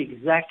you'll see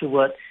exactly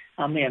what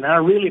I'm in. I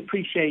really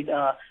appreciate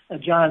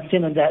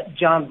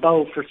John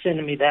Bowe for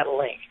sending me that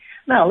link.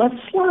 Now,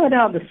 let's slide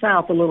out the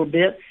south a little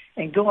bit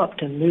and go up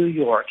to New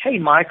York. Hey,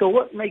 Michael,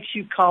 what makes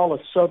you call a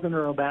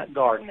Southerner about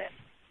gardening?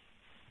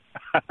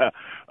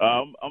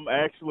 I'm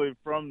actually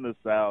from the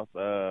South.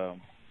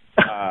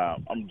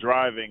 I'm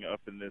driving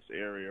up in this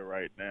area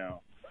right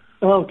now.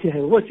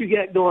 Okay, what you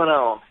got going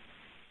on?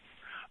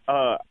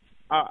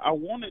 I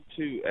wanted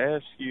to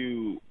ask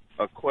you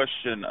a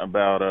question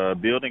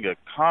about building a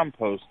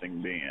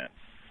composting bin.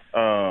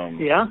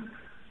 Yeah?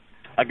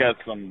 I got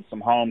some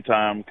home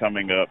time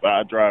coming up.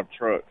 I drive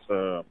trucks.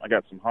 I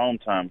got some home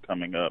time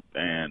coming up,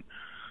 and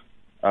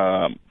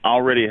I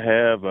already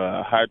have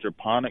a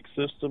hydroponic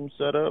system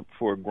set up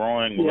for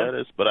growing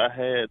lettuce, but I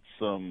had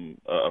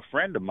a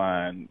friend of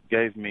mine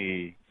gave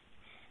me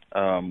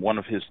one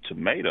of his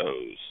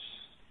tomatoes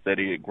that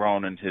he had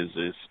grown in his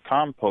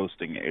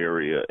composting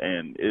area,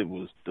 and it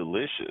was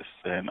delicious.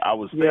 And I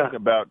was thinking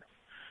about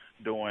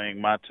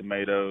doing my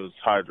tomatoes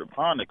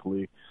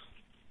hydroponically,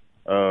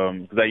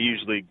 because I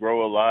usually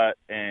grow a lot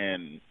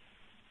and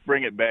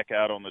bring it back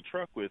out on the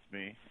truck with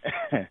me.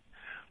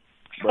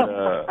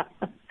 But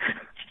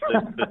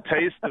the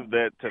taste of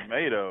that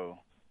tomato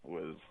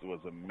was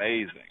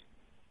amazing.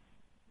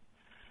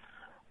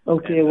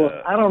 Okay, and,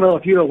 well, I don't know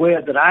if you're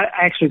aware that I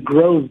actually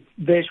grow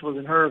vegetables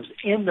and herbs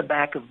in the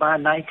back of my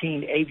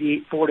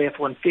 1988 Ford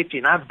F-150,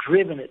 and I've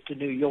driven it to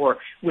New York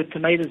with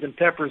tomatoes and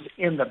peppers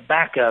in the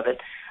back of it.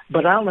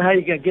 But I don't know how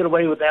you're going to get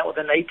away with that with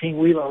an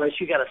 18-wheeler unless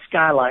you got a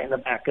skylight in the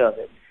back of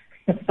it.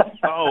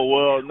 Oh,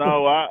 well,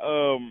 no, I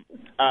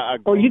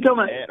oh, you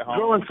talking about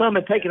growing some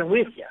and taking them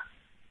with you?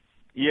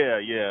 Yeah,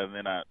 and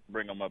then I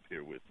bring them up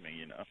here with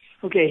me,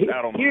 Okay,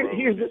 out on the road,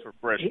 here's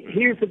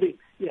the deal.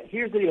 Yeah,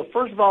 here's the deal.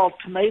 First of all,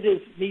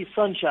 tomatoes need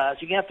sunshine.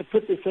 So you have to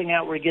put this thing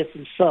out where it gets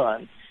some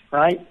sun,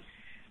 right?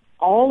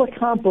 All a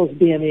compost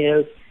bin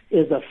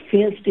is a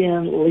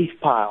fenced-in leaf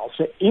pile.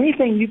 So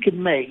anything you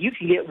can make, you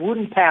can get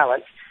wooden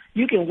pallets.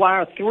 You can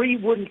wire 3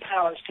 wooden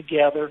pallets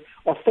together,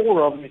 or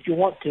 4 of them if you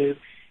want to,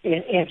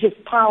 and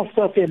just pile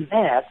stuff in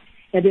that,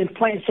 and then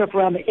plant stuff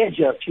around the edge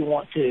of it if you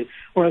want to.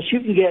 Or else you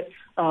can get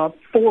 4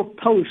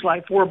 posts,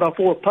 like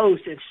 4x4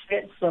 posts, and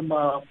set some,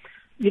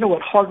 you know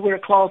what hardware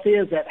cloth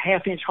is, that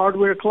 1/2-inch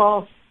hardware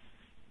cloth?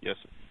 Yes,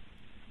 sir.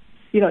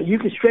 You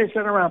can stretch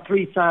that around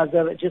 3 sides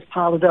of it, just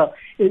pile it up.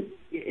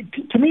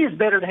 To me, it's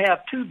better to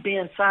have 2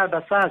 bins side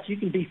by side, so you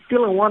can be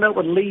filling one up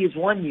with leaves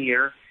one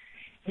year,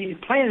 and you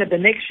plant it the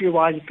next year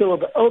while you fill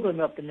the other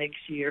one up the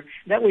next year.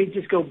 That way you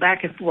just go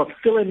back and forth,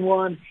 filling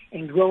one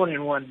and growing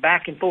in one,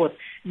 back and forth.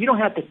 You don't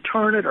have to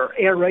turn it or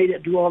aerate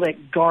it, do all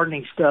that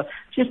gardening stuff.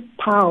 Just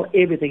pile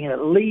everything in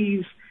it.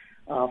 Leaves,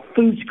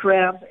 food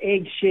scraps,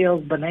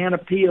 eggshells, banana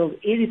peels,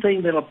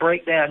 anything that'll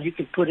break down you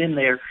can put in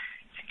there.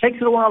 It takes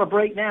it a while to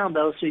break down,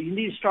 though, so you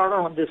need to start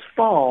on it this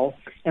fall,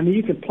 and then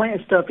you can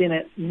plant stuff in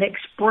it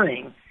next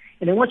spring.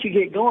 And then once you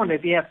get going,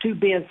 if you have 2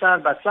 bins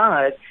side by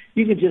side,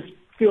 you can just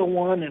fill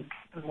one and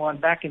one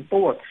back and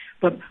forth.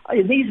 But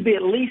it needs to be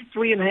at least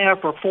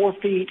 3.5 or 4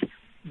 feet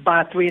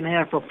by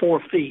 3.5 or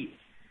 4 feet,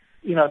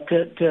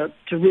 to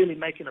really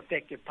make an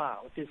effective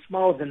pile. If it's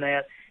smaller than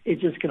that,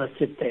 it's just going to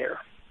sit there.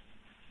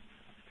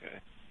 Okay.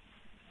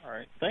 All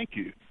right. Thank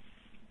you.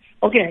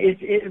 Okay.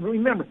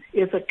 Remember,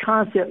 it's a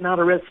concept, not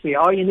a recipe.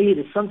 All you need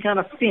is some kind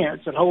of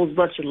fence that holds a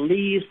bunch of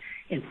leaves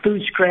and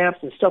food scraps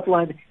and stuff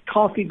like that,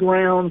 coffee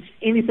grounds,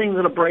 anything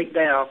that'll break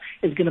down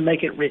is going to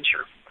make it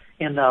richer.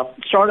 And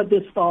start it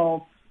this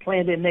fall,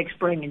 plant it next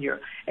spring,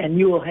 and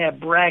you will have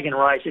bragging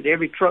rights at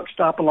every truck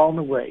stop along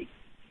the way.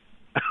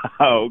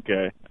 Oh,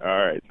 okay. All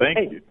right.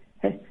 Thank you.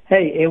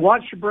 Hey, and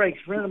watch your brakes.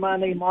 A friend of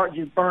mine named Mark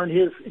just burned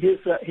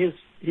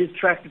his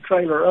tractor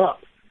trailer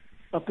up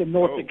in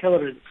North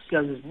Dakota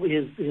because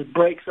his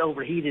brakes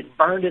overheated,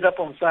 burned it up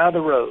on the side of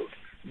the road.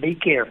 Be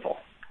careful.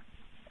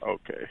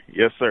 Okay.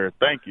 Yes, sir.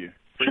 Thank you.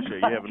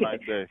 Appreciate you. Have a nice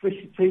day.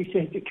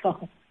 Appreciate the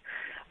call.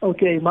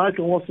 Okay,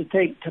 Michael wants to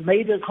take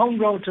tomatoes,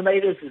 homegrown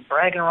tomatoes, and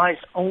bragging rights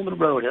on the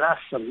road, and I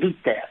salute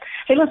that.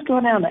 Hey, let's go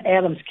down to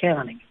Adams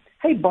County.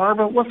 Hey,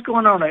 Barbara, what's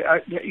going on?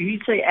 You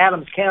say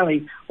Adams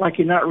County like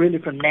you're not really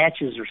from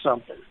Natchez or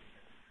something.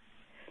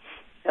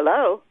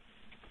 Hello?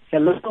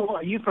 Hello?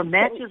 Are you from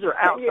Natchez or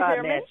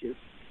outside Natchez?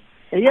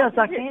 Yes,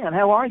 I can.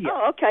 How are you?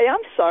 Oh, okay.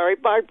 I'm sorry,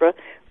 Barbara.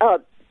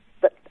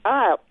 But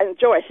I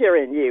enjoy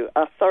hearing you.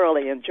 I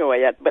thoroughly enjoy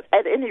it. But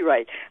at any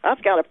rate,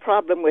 I've got a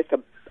problem with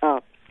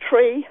a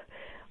tree.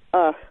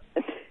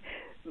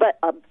 But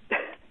I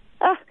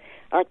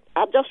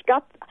just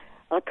got,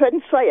 I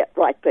couldn't say it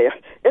right there.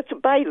 It's a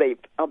bay leaf.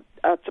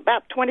 It's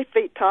about 20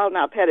 feet tall, and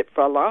I've had it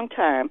for a long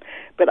time.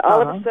 But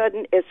all of a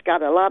sudden, it's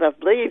got a lot of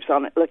leaves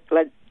on it, look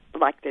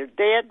like they're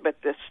dead, but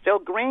they're still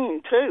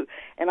green, too.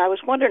 And I was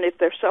wondering if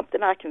there's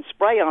something I can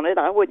spray on it.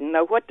 I wouldn't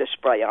know what to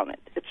spray on it.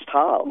 It's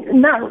tall.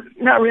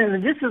 Not really.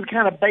 This is the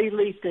kind of bay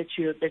leaf that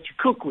you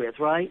cook with,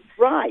 right?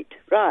 Right.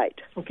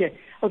 Okay.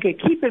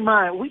 Keep in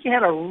mind, we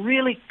had a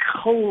really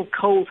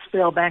cold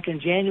spell back in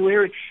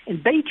January,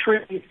 and bay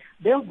trees,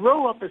 they'll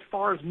grow up as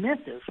far as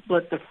Memphis,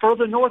 but the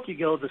further north you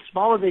go, the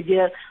smaller they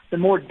get, the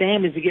more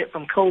damage they get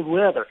from cold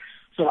weather.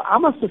 So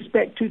I'm going to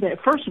suspect, too,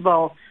 that, first of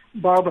all,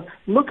 Barbara,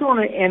 look on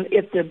it, and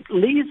if the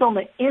leaves on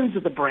the ends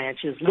of the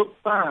branches look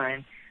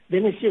fine,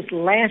 then it's just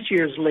last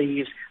year's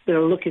leaves that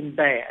are looking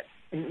bad.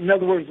 In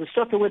other words, the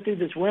stuff that went through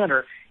this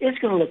winter, it's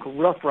going to look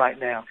rough right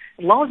now.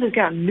 As long as it's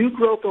got new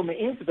growth on the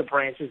ends of the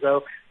branches,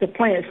 though, the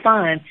plant's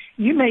fine.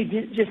 You may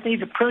just need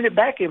to prune it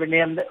back every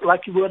now and then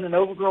like you would an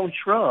overgrown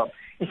shrub.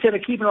 Instead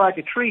of keeping it like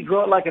a tree,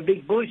 grow it like a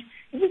big bush,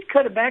 you just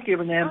cut it back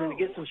every now and then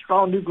to get some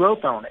strong new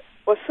growth on it.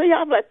 Well, see,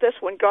 I've let this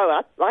one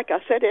grow. Like I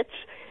said,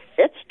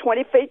 it's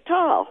 20 feet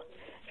tall.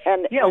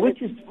 And yeah,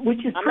 which is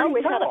I know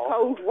we had a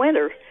cold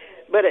winter,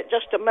 but it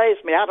just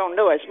amazed me. I don't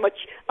know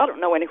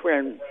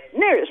anywhere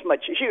near as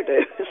much as you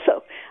do.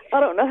 So I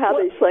don't know how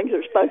these things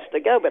are supposed to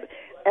go.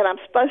 And I'm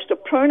supposed to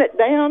prune it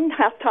down.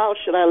 How tall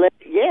should I let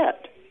it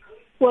get?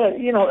 Well,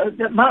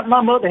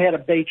 my mother had a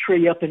bay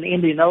tree up in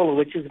Indianola,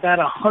 which is about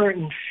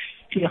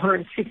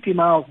 160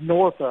 miles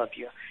north of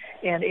you.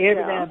 And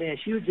every now and then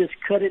she would just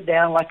cut it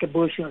down like a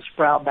bush and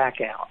sprout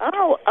back out.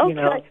 Oh,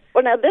 okay.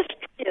 Well, now this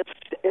tree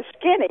is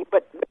skinny,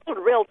 but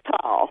real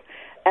tall.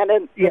 And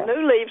then the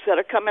new leaves that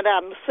are coming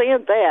out, I'm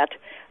seeing that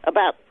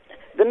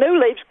the new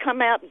leaves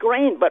come out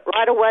green, but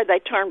right away they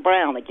turn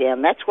brown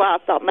again. That's why I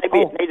thought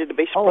maybe it needed to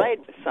be sprayed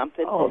with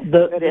something.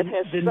 But it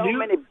has so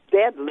many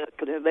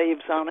dead-looking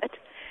leaves on it.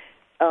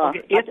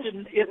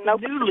 If no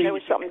new leaves, there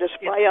was something to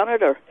spray on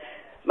it, or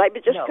maybe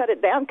just cut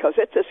it down because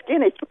it's a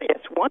skinny tree.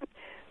 It's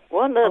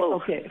one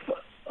little.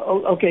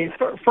 Okay.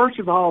 First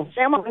of all,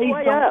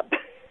 way up.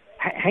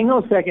 Hang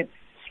on a second.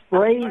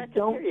 Sprays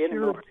don't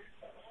cure.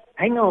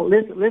 Hang on,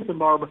 listen,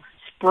 Barbara.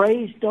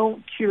 Sprays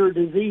don't cure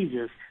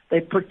diseases. They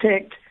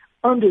protect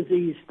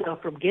undiseased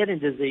stuff from getting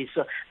disease.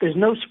 So there's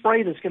no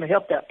spray that's going to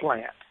help that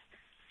plant.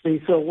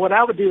 See, so what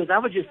I would do is I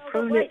would just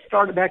prune it,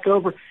 start it back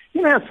over.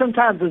 You know how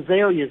sometimes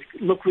azaleas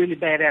look really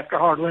bad after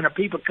hard winter.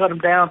 People cut them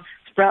down,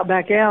 sprout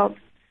back out.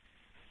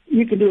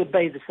 You can do a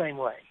bay the same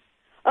way.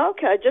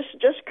 Okay, just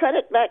cut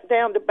it back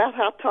down to about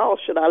how tall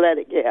should I let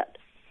it get?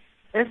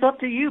 It's up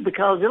to you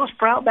because it'll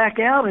sprout back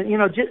out, and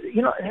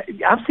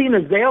I've seen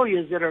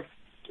azaleas that are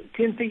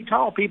 10 feet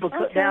tall. People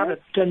cut down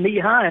to knee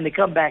high and they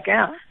come back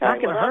out. Not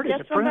going to hurt it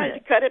to prune it. I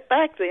guess cut it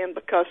back then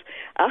because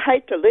I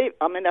hate to leave.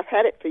 I mean, I've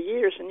had it for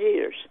years and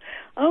years.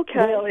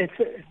 Okay.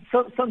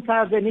 Well,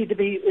 sometimes they need to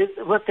be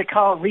what they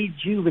call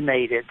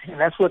rejuvenated, and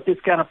that's what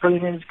this kind of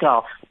pruning is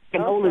called.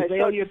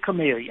 Azalea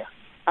camellia.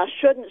 I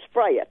shouldn't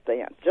spray it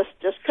then. Just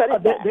cut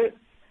it back.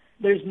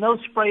 There's no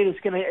spray that's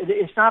going to.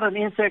 It's not an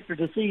insect or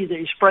disease that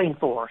you're spraying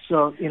for.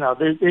 So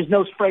there's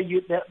no spray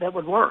that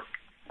would work.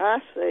 I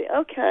see.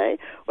 Okay.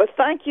 Well,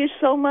 thank you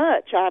so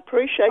much. I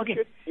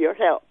appreciate your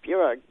help.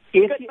 You're a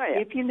good man.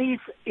 If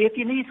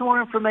you need some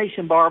more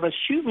information, Barbara,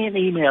 shoot me an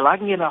email. I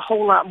can get a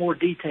whole lot more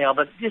detail,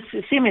 but just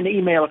send me an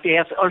email if you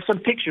have, or some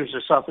pictures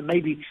or something.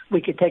 Maybe we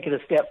could take it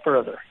a step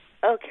further.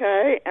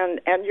 Okay.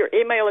 And your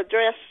email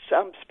address,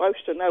 I'm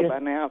supposed to know by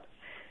now.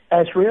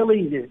 That's real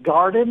easy.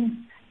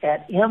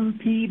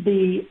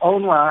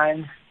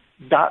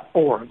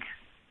 garden@mpbonline.org.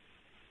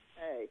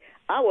 Hey,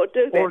 I will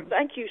do that.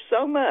 Thank you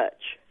so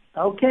much.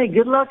 Okay,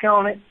 good luck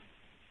on it.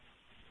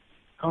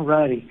 All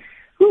righty.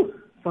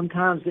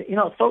 Sometimes,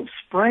 folks,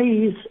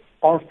 sprays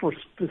are for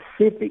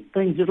specific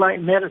things, just like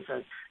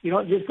medicine. You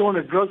don't just go in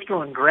a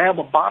drugstore and grab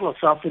a bottle of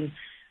something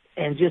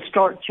and just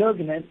start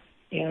chugging it.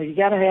 You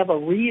got to have a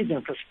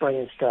reason for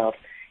spraying stuff.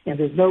 And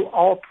there's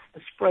no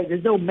spray.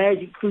 There's no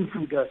magic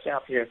foo-foo dust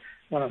out there,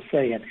 what I'm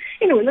saying.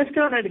 Anyway, let's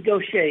go down to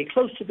Gaucher,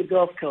 close to the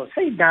Gulf Coast.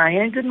 Hey,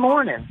 Diane, good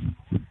morning.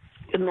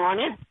 Good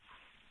morning.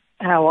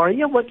 How are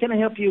you? What can I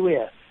help you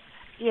with?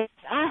 Yes,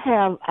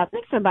 I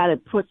think somebody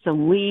put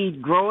some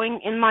weed growing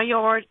in my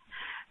yard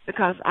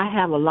because I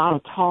have a lot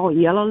of tall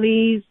yellow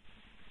leaves.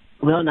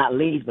 Well, not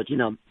leaves, but,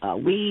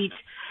 weeds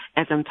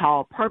and some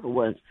tall purple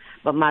ones.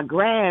 But my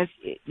grass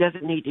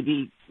doesn't need to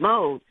be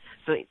mowed.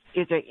 So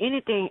is there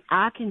anything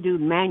I can do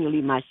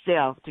manually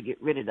myself to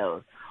get rid of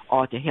those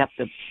or to help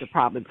the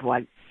problem before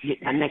I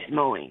get my next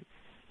mowing?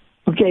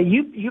 Okay,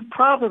 you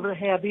probably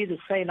have either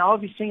St.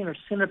 Augustine or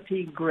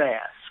centipede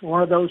grass,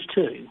 one of those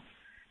two.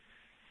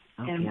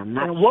 Okay, I'm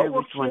not sure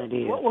which one it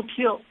is. What will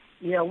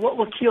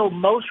kill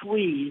most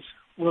weeds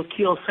will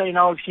kill St.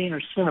 Augustine or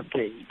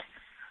centipede.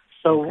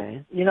 So,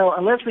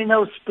 unless we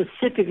know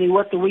specifically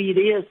what the weed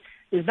is,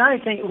 there's not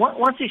anything.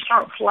 Once they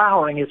start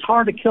flowering, it's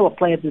hard to kill a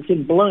plant that's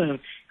in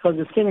bloom because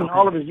it's sending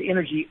all of its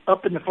energy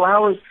up in the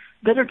flowers.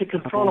 Better to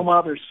control them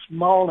while they're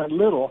small and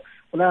little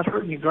without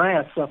hurting your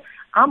grass. So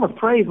I'm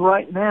afraid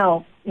right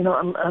now,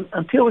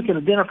 until we can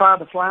identify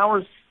the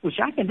flowers, which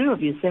I can do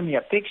if you send me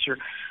a picture,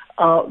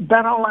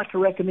 that's all I can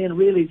recommend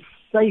really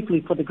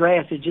safely for the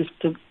grass is just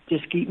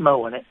keep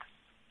mowing it.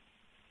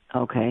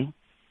 Okay.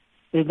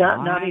 There's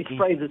not any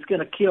spray that's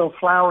going to kill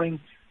flowering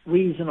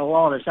weeds in the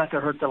lawn. It's not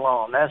going to hurt the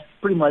lawn. That's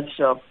pretty much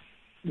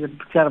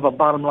kind of a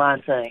bottom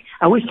line thing.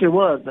 I wish there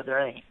was, but there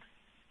ain't.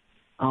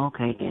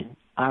 Okay, then.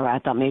 All right. I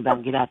thought maybe I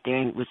can get out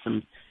there with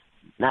some,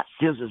 not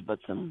scissors, but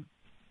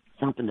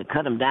something to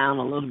cut them down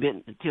a little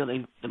bit until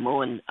the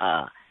mowing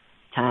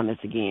time is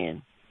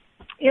again.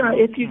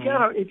 If you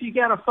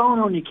got a phone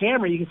on your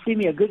camera, you can see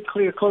me a good,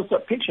 clear,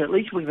 close-up picture. At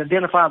least we can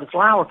identify the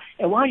flower.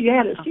 And while you're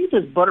at it, see if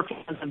there's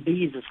butterflies and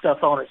bees and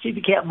stuff on it. See if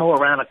you can't mow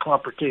around a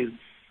clump or two,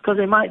 because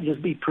they might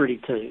just be pretty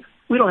too.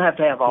 We don't have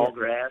to have all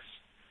grass.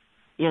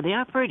 Yeah, they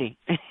are pretty.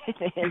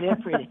 They're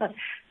pretty.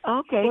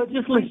 Okay. Well,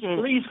 just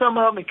leave some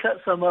of them and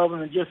cut some of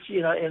them and just,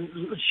 and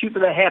shoot for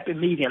that happy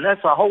medium.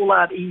 That's a whole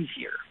lot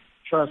easier.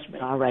 Trust me.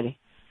 All righty.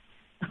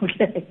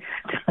 Okay.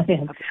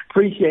 Diane,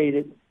 appreciate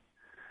it.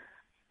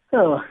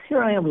 So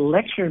here I am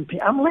lecturing.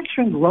 I'm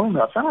lecturing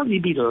grown-ups. I don't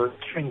need to be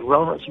lecturing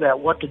grown-ups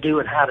about what to do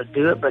and how to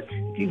do it, but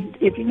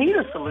if you need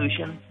a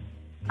solution,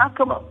 I'll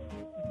come up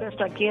the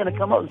best I can to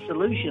come up with a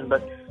solution,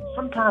 but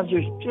sometimes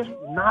there's just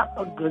not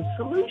a good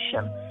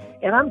solution.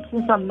 And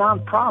since I'm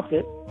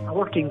nonprofit, I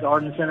worked in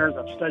garden centers,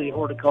 I've studied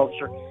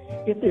horticulture.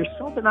 If there's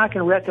something I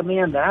can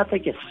recommend that I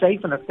think is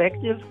safe and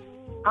effective,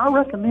 I'll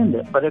recommend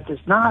it. But if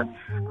it's not,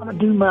 I'm going to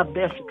do my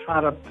best to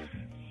try to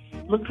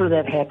look for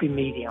that happy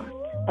medium.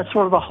 That's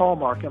sort of a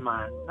hallmark of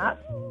mine. Not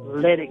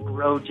let it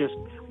grow, just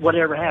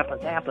whatever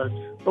happens, happens.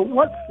 But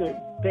what's the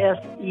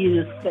best,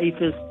 easiest,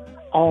 safest,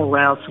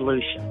 all-around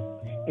solution?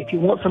 If you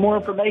want some more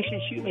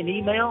information, shoot me an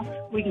email.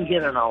 We can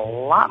get in a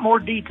lot more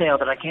detail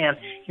than I can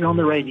here on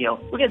the radio.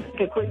 We're going to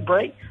take a quick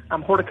break.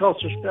 I'm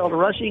horticulturist Felder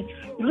Rushing.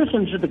 You're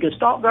listening to the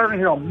Gestalt Garden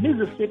here on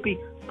Mississippi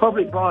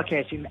Public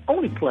Broadcasting, the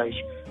only place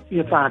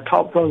you can find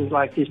talk programs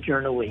like this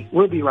during the week.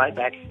 We'll be right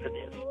back after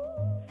this.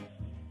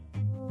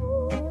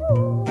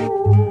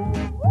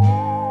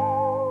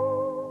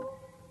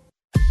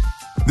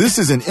 This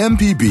is an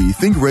MPB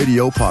Think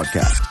Radio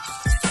podcast.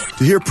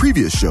 To hear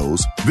previous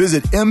shows,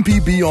 visit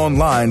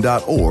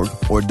mpbonline.org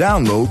or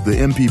download the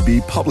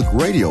MPB Public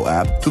Radio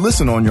app to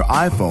listen on your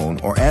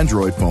iPhone or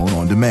Android phone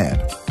on demand.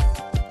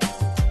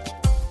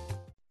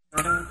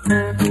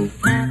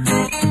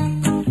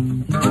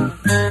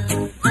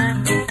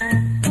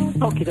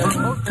 Okay, folks,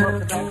 welcome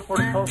back to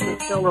Horticulture.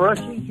 Felder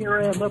Rushing.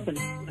 Here I am up in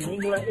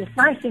England. It's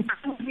nice and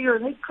cool here.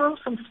 They grow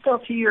some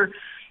stuff here.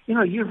 You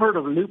know, you've heard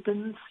of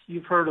lupins.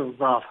 You've heard of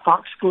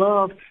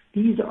foxglove.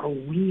 These are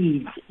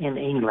weeds in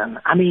England.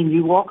 I mean,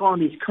 you walk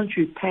on these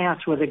country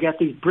paths where they got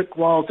these brick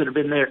walls that have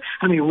been there,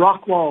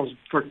 rock walls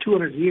for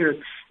 200 years,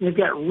 and they've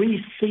got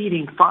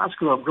reseeding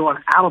foxglove growing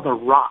out of the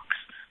rocks.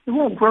 It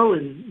won't grow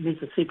in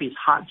Mississippi's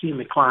hot,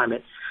 humid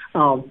climate.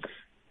 But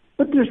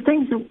there's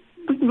things that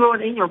we can grow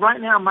in England. Right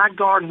now in my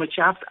garden, which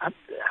I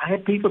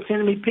had people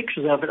sending me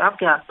pictures of it, I've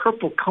got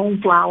purple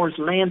coneflowers,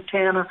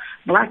 lantana,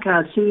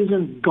 black-eyed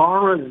Susan,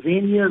 Gara,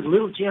 zinnias,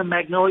 little gem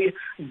magnolia,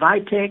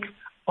 vitex,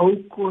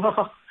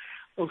 okra.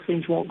 Those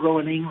things won't grow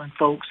in England,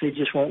 folks. They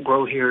just won't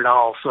grow here at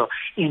all. So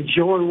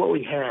enjoy what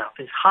we have.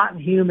 It's hot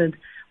and humid,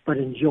 but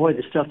enjoy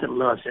the stuff that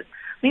loves it.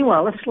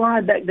 Meanwhile, let's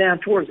slide back down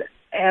towards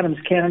Adams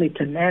County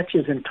to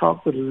Natchez and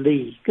talk with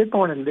Lee. Good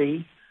morning,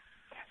 Lee.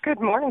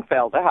 Good morning,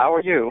 Felder. How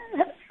are you?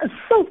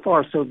 So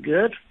far, so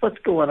good. What's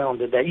going on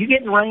today? You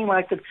getting rain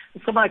like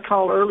somebody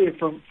called earlier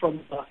from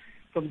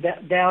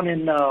down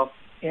in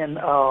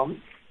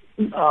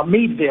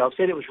Meadville,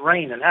 said it was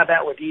raining. How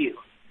about with you?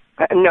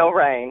 No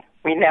rain.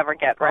 We never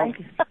get rain.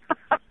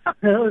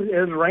 It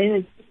was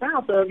raining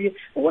south of you.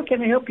 What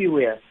can I help you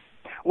with?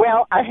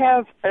 Well, I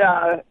have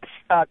a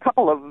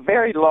couple of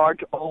very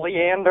large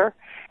oleander,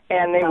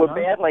 and they were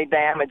badly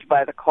damaged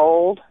by the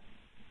cold.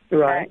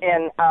 Right.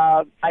 And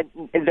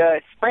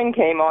the spring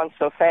came on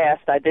so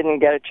fast, I didn't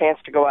get a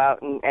chance to go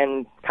out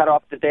and cut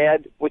off the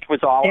dead, which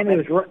was all of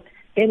it.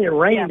 And it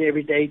rained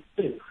every day,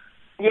 too.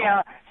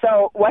 Yeah.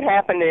 So what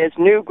happened is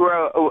new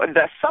growth,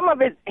 some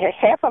of it,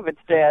 half of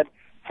it's dead,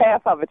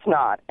 half of it's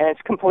not, and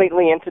it's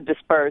completely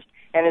interdispersed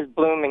and is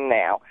blooming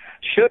now.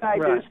 Should I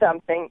do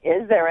something?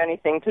 Is there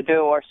anything to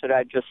do, or should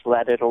I just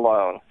let it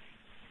alone?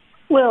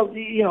 Well,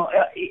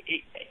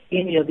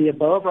 any of the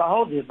above or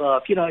all of the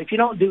above. If you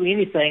don't do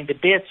anything, the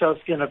dead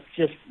stuff's going to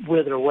just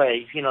wither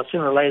away.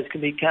 Sooner or later it's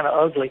going to be kind of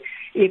ugly.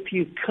 If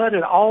you cut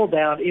it all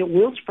down, it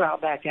will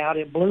sprout back out.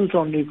 It blooms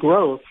on new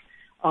growth,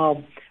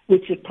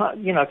 which is,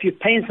 if you're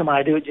paying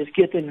somebody to do it, just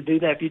get them to do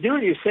that. If you're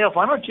doing it yourself,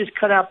 why not just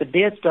cut out the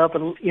dead stuff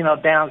and,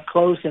 down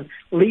close and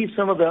leave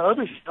some of the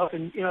other stuff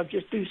and,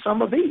 just do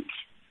some of each.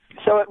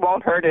 So it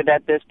won't hurt it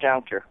at this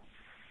juncture?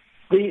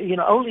 The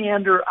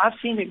oleander, I've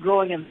seen it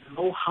growing in the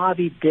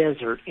Mojave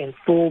Desert in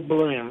full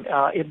bloom.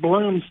 It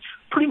blooms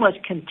pretty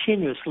much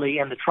continuously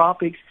in the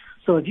tropics.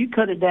 So if you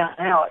cut it down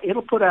now,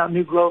 it'll put out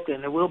new growth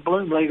and it will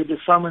bloom later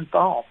this summer and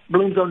fall.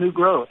 Blooms on new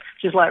growth,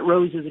 just like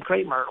roses and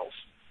crepe myrtles.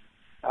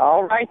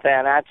 All right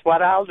then, that's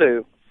what I'll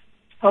do.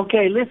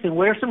 Okay, listen,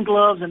 wear some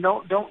gloves and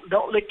don't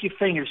lick your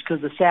fingers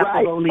because the sap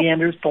of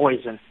oleander is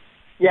poison.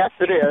 Yes,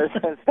 it is.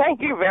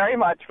 Thank you very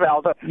much,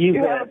 Felder.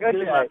 You have a good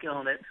day. Luck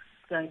on it.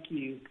 Thank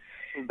you.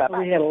 Bye-bye.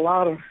 We had a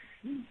lot of.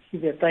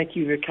 Thank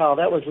you for your call.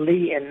 That was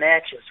Lee and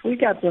Natchez. We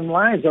got some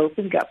lines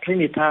open. Got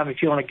plenty of time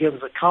if you want to give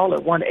us a call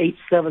at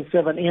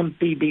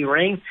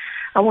 1-877-MPB-RING.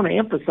 I want to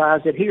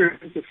emphasize that here in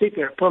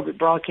Mississippi, our public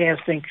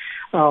broadcasting,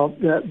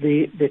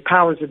 the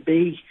powers that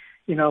be,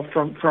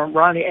 from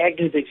Ronnie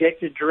Agnew, the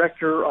executive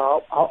director,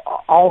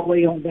 all the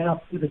way on down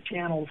through the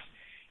channels,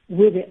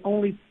 we're the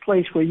only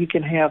place where you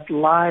can have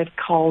live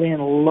call-in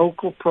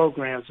local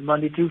programs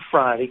Monday through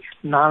Friday,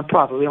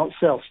 nonprofit. We don't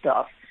sell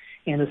stuff.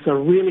 And it's a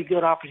really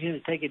good opportunity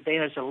to take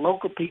advantage of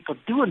local people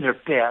doing their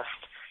best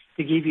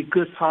to give you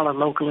good, solid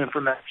local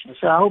information.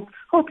 So I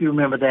hope you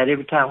remember that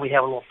every time we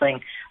have a little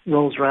thing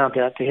rolls around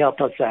to help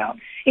us out.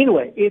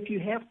 Anyway, if you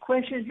have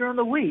questions during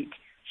the week,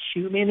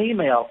 shoot me an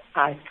email.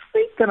 I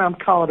think that I'm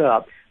caught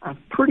up. I'm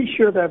pretty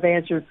sure that I've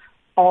answered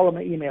all of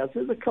my emails.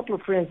 There's a couple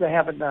of friends I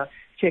haven't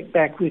checked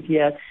back with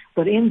yet,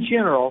 but in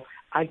general,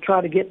 I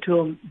try to get to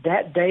them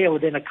that day or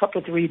within a couple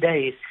of 3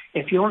 days.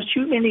 If you want to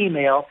shoot me an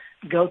email,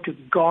 go to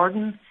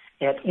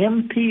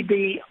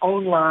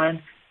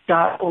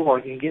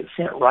garden@mpbonline.org and get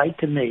sent right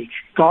to me.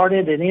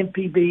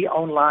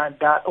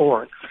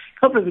 garden@mpbonline.org. A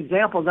couple of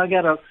examples. I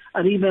got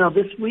an email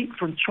this week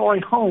from Troy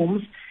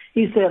Holmes.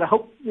 He said, I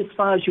hope this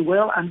finds you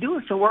well. I'm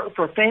doing some work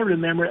for a family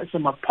member at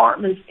some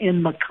apartments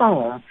in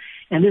Macomb,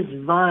 and this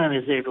vine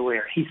is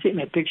everywhere. He sent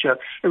me a picture of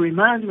it. It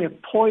reminds me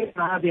of poison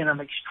ivy, and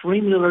I'm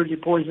extremely allergic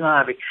to poison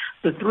ivy.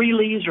 The 3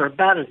 leaves are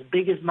about as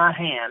big as my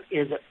hand.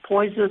 Is it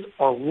poisonous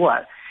or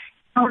what?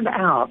 Turned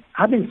out,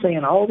 I've been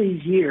saying all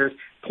these years,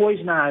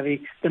 poison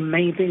ivy, the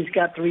main thing, it's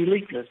got 3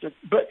 leaflets.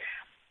 But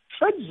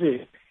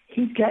kudzu,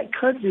 he's got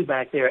kudzu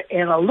back there,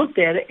 and I looked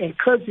at it, and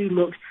kudzu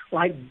looks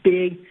like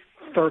big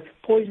fur.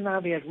 Poison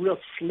ivy has real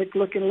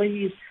slick-looking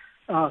leaves.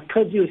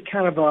 Kudzu is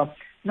kind of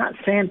not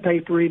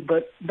sandpapery,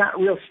 but not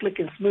real slick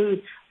and smooth.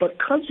 But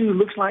kudzu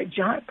looks like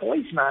giant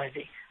poison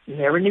ivy.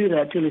 Never knew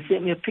that until he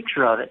sent me a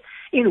picture of it.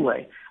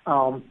 Anyway,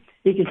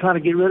 he can try to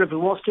get rid of it if he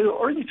wants to,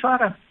 or he can try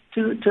to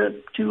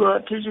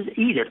just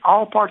eat it.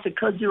 All parts of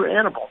kudzu are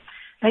edible.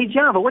 Hey,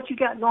 Java, what you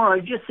got going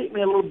on? You just sent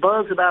me a little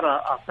buzz about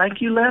a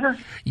thank you letter?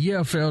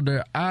 Yeah,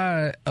 Felder,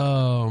 I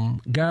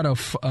got a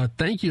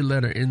thank you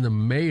letter in the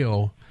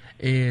mail,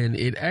 and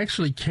it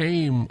actually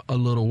came a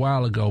little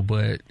while ago,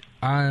 but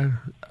I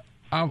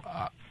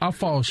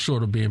fall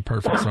short of being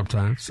perfect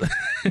sometimes.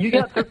 You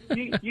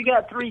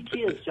got 3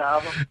 kids,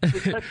 Java. We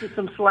cut you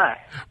some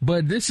slack.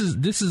 But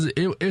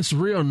it's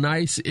real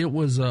nice. It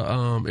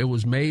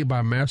was made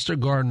by Master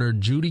Gardener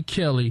Judy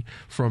Kelly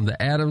from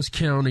the Adams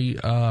County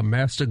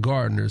Master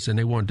Gardeners, and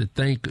they wanted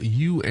to thank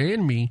you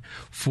and me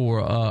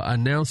for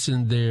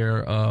announcing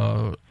their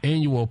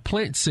annual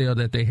plant sale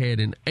that they had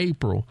in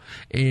April.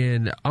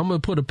 And I'm gonna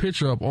put a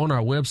picture up on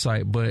our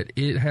website, but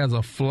it has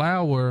a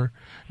flower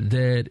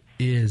that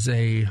is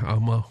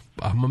I'm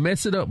gonna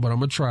mess it up, but I'm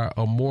gonna try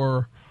a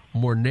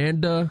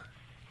Mornanda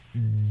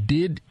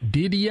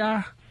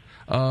Didia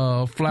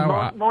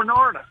flower.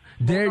 Mornarda.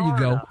 There you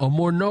go. A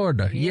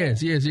Mornarda.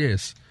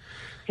 Yes.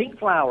 Pink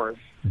flowers.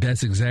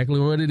 That's exactly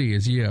what it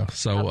is. Yeah.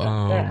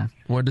 So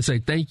wanted to say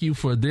thank you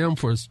for them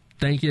for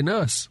thanking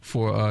us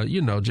for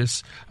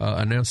just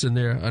announcing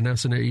their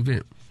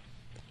event.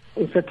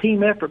 It's a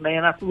team effort,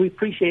 man. We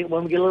appreciate it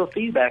when we get a little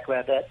feedback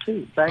about that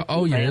too. Thank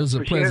you. Yeah, man, it was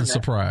a pleasant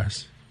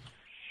surprise.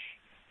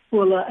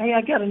 Well, hey,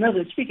 I got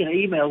another. Speaking of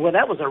email, well,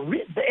 that was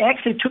they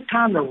actually took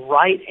time to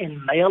write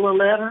and mail a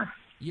letter.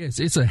 Yes,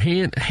 it's a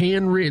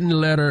handwritten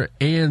letter,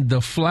 and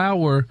the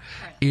flower,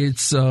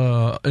 it's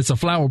a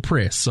flower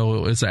press,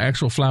 so it's an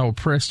actual flower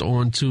pressed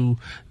onto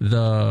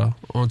the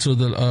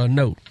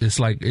note. It's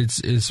like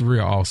it's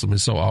real awesome.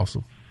 It's so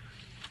awesome.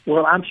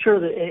 Well, I'm sure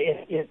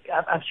that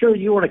I'm sure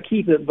you want to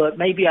keep it, but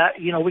maybe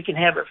we can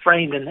have it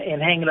framed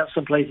and hang it up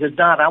someplace. If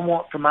not, I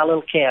want it for my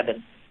little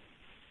cabin.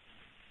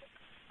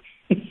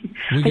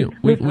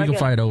 We can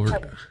fight over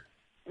it.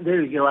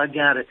 There you go. I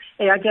got it.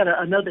 Hey, I got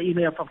another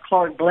email from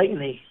Clark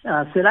Blakeney.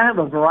 Said I have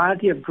a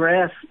variety of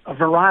grass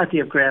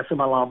in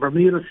my lawn: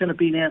 Bermuda,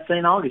 centipede, and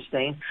St.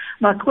 Augustine.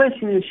 My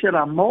question is, should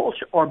I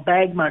mulch or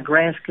bag my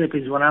grass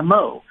clippings when I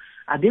mow?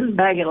 I didn't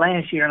bag it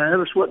last year, and I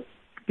noticed what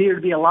appeared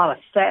to be a lot of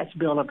thatch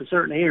buildup in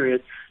certain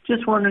areas.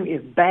 Just wondering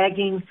if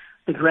bagging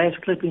the grass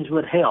clippings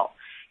would help.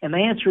 And the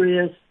answer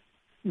is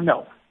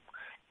no.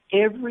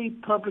 Every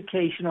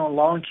publication on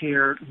lawn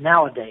care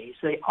nowadays,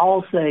 they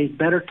all say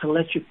better to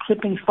let your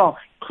clippings fall.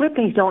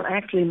 Clippings don't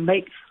actually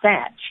make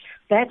thatch.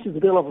 Thatch is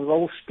built up with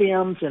old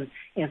stems and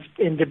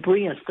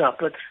debris and stuff.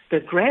 But the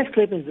grass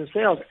clippings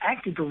themselves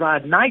actually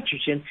provide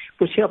nitrogen,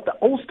 which help the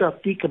old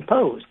stuff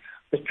decompose.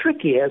 The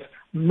trick is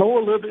mow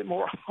a little bit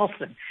more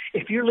often.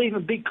 If you're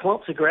leaving big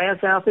clumps of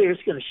grass out there,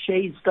 it's going to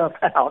shade stuff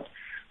out.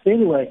 So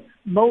anyway,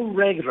 mow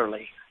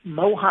regularly.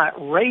 Mow high.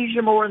 Raise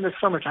your mower in the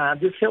summertime.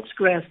 This helps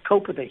grass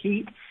cope with the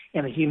heat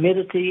and the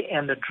humidity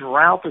and the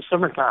drought of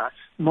summertime.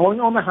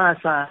 Mowing on the high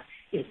side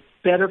is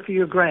better for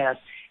your grass.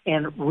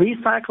 And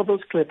recycle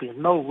those clippings.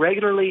 Mow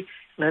regularly.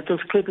 Let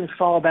those clippings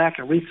fall back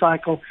and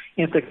recycle.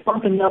 And if they're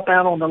clumping up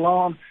out on the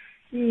lawn,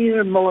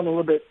 you're mowing a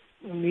little bit.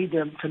 You need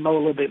them to mow a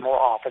little bit more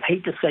often. I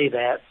hate to say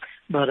that,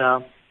 but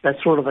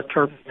that's sort of a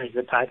turf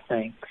type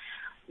thing.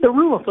 The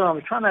rule of thumb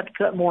is try not to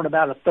cut more than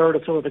about a third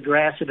or so of the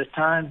grass at a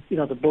time.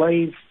 The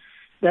blades.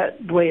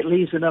 That way it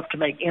leaves enough to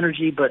make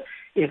energy, but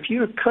if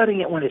you're cutting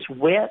it when it's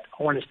wet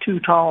or when it's too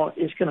tall,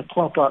 it's going to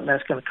clump up and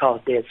that's going to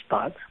cause dead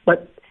spots.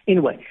 But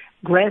anyway,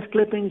 grass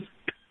clippings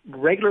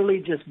regularly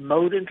just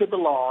mowed into the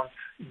lawn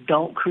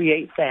don't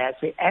create thatch.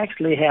 They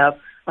actually have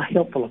a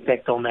helpful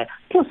effect on that.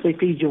 Plus they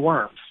feed you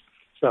worms.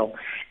 So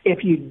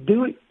if you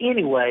do it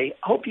anyway,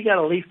 I hope you got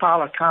a leaf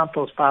pile or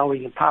compost pile where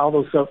you can pile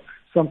those up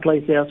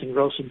someplace else and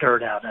grow some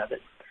dirt out of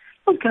it.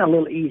 Those kind of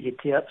little easy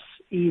tips,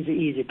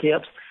 easy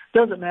tips.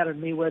 Doesn't matter to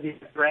me whether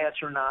it's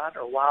grass or not,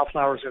 or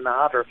wildflowers or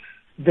not, or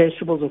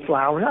vegetables or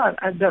flowers.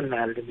 It doesn't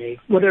matter to me.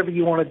 Whatever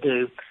you want to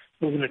do,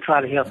 we're going to try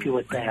to help you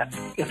with that.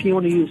 If you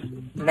want to use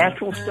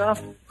natural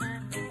stuff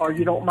or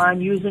you don't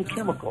mind using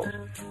chemicals,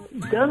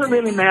 it doesn't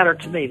really matter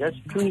to me. That's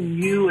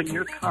between you and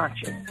your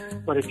conscience.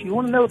 But if you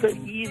want to know the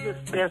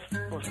easiest, best,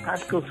 most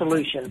practical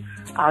solution,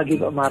 I'll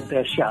give it my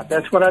best shot.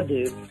 That's what I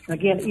do.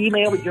 Again,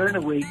 email me during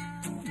the week,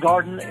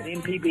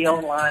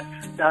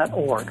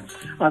 garden@mpbonline.org.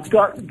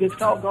 Good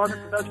Talk Garden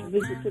Production,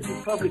 Mississippi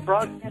Public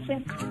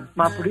Broadcasting.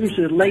 My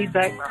producer is laid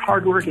back, my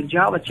hardworking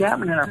Java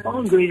Chapman, and our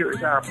phone greeter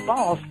is our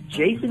boss,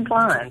 Jason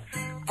Klein.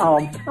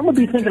 I'm going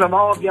to be thinking of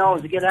all of y'all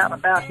as you get out and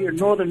about here in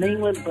northern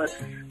England, but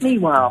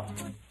meanwhile,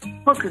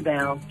 hunker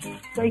down,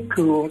 stay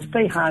cool,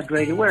 stay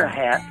hydrated, wear a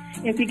hat.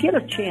 If you get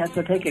a chance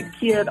to take a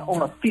kid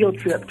on a field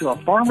trip to a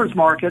farmer's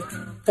market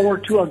or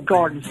to a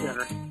garden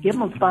center, give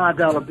them a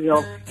 $5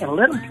 bill and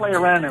let them play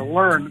around and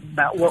learn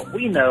about what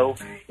we know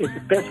is the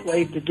best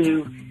way to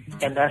do,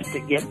 and that's to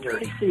get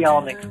dirty. See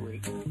y'all next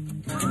week.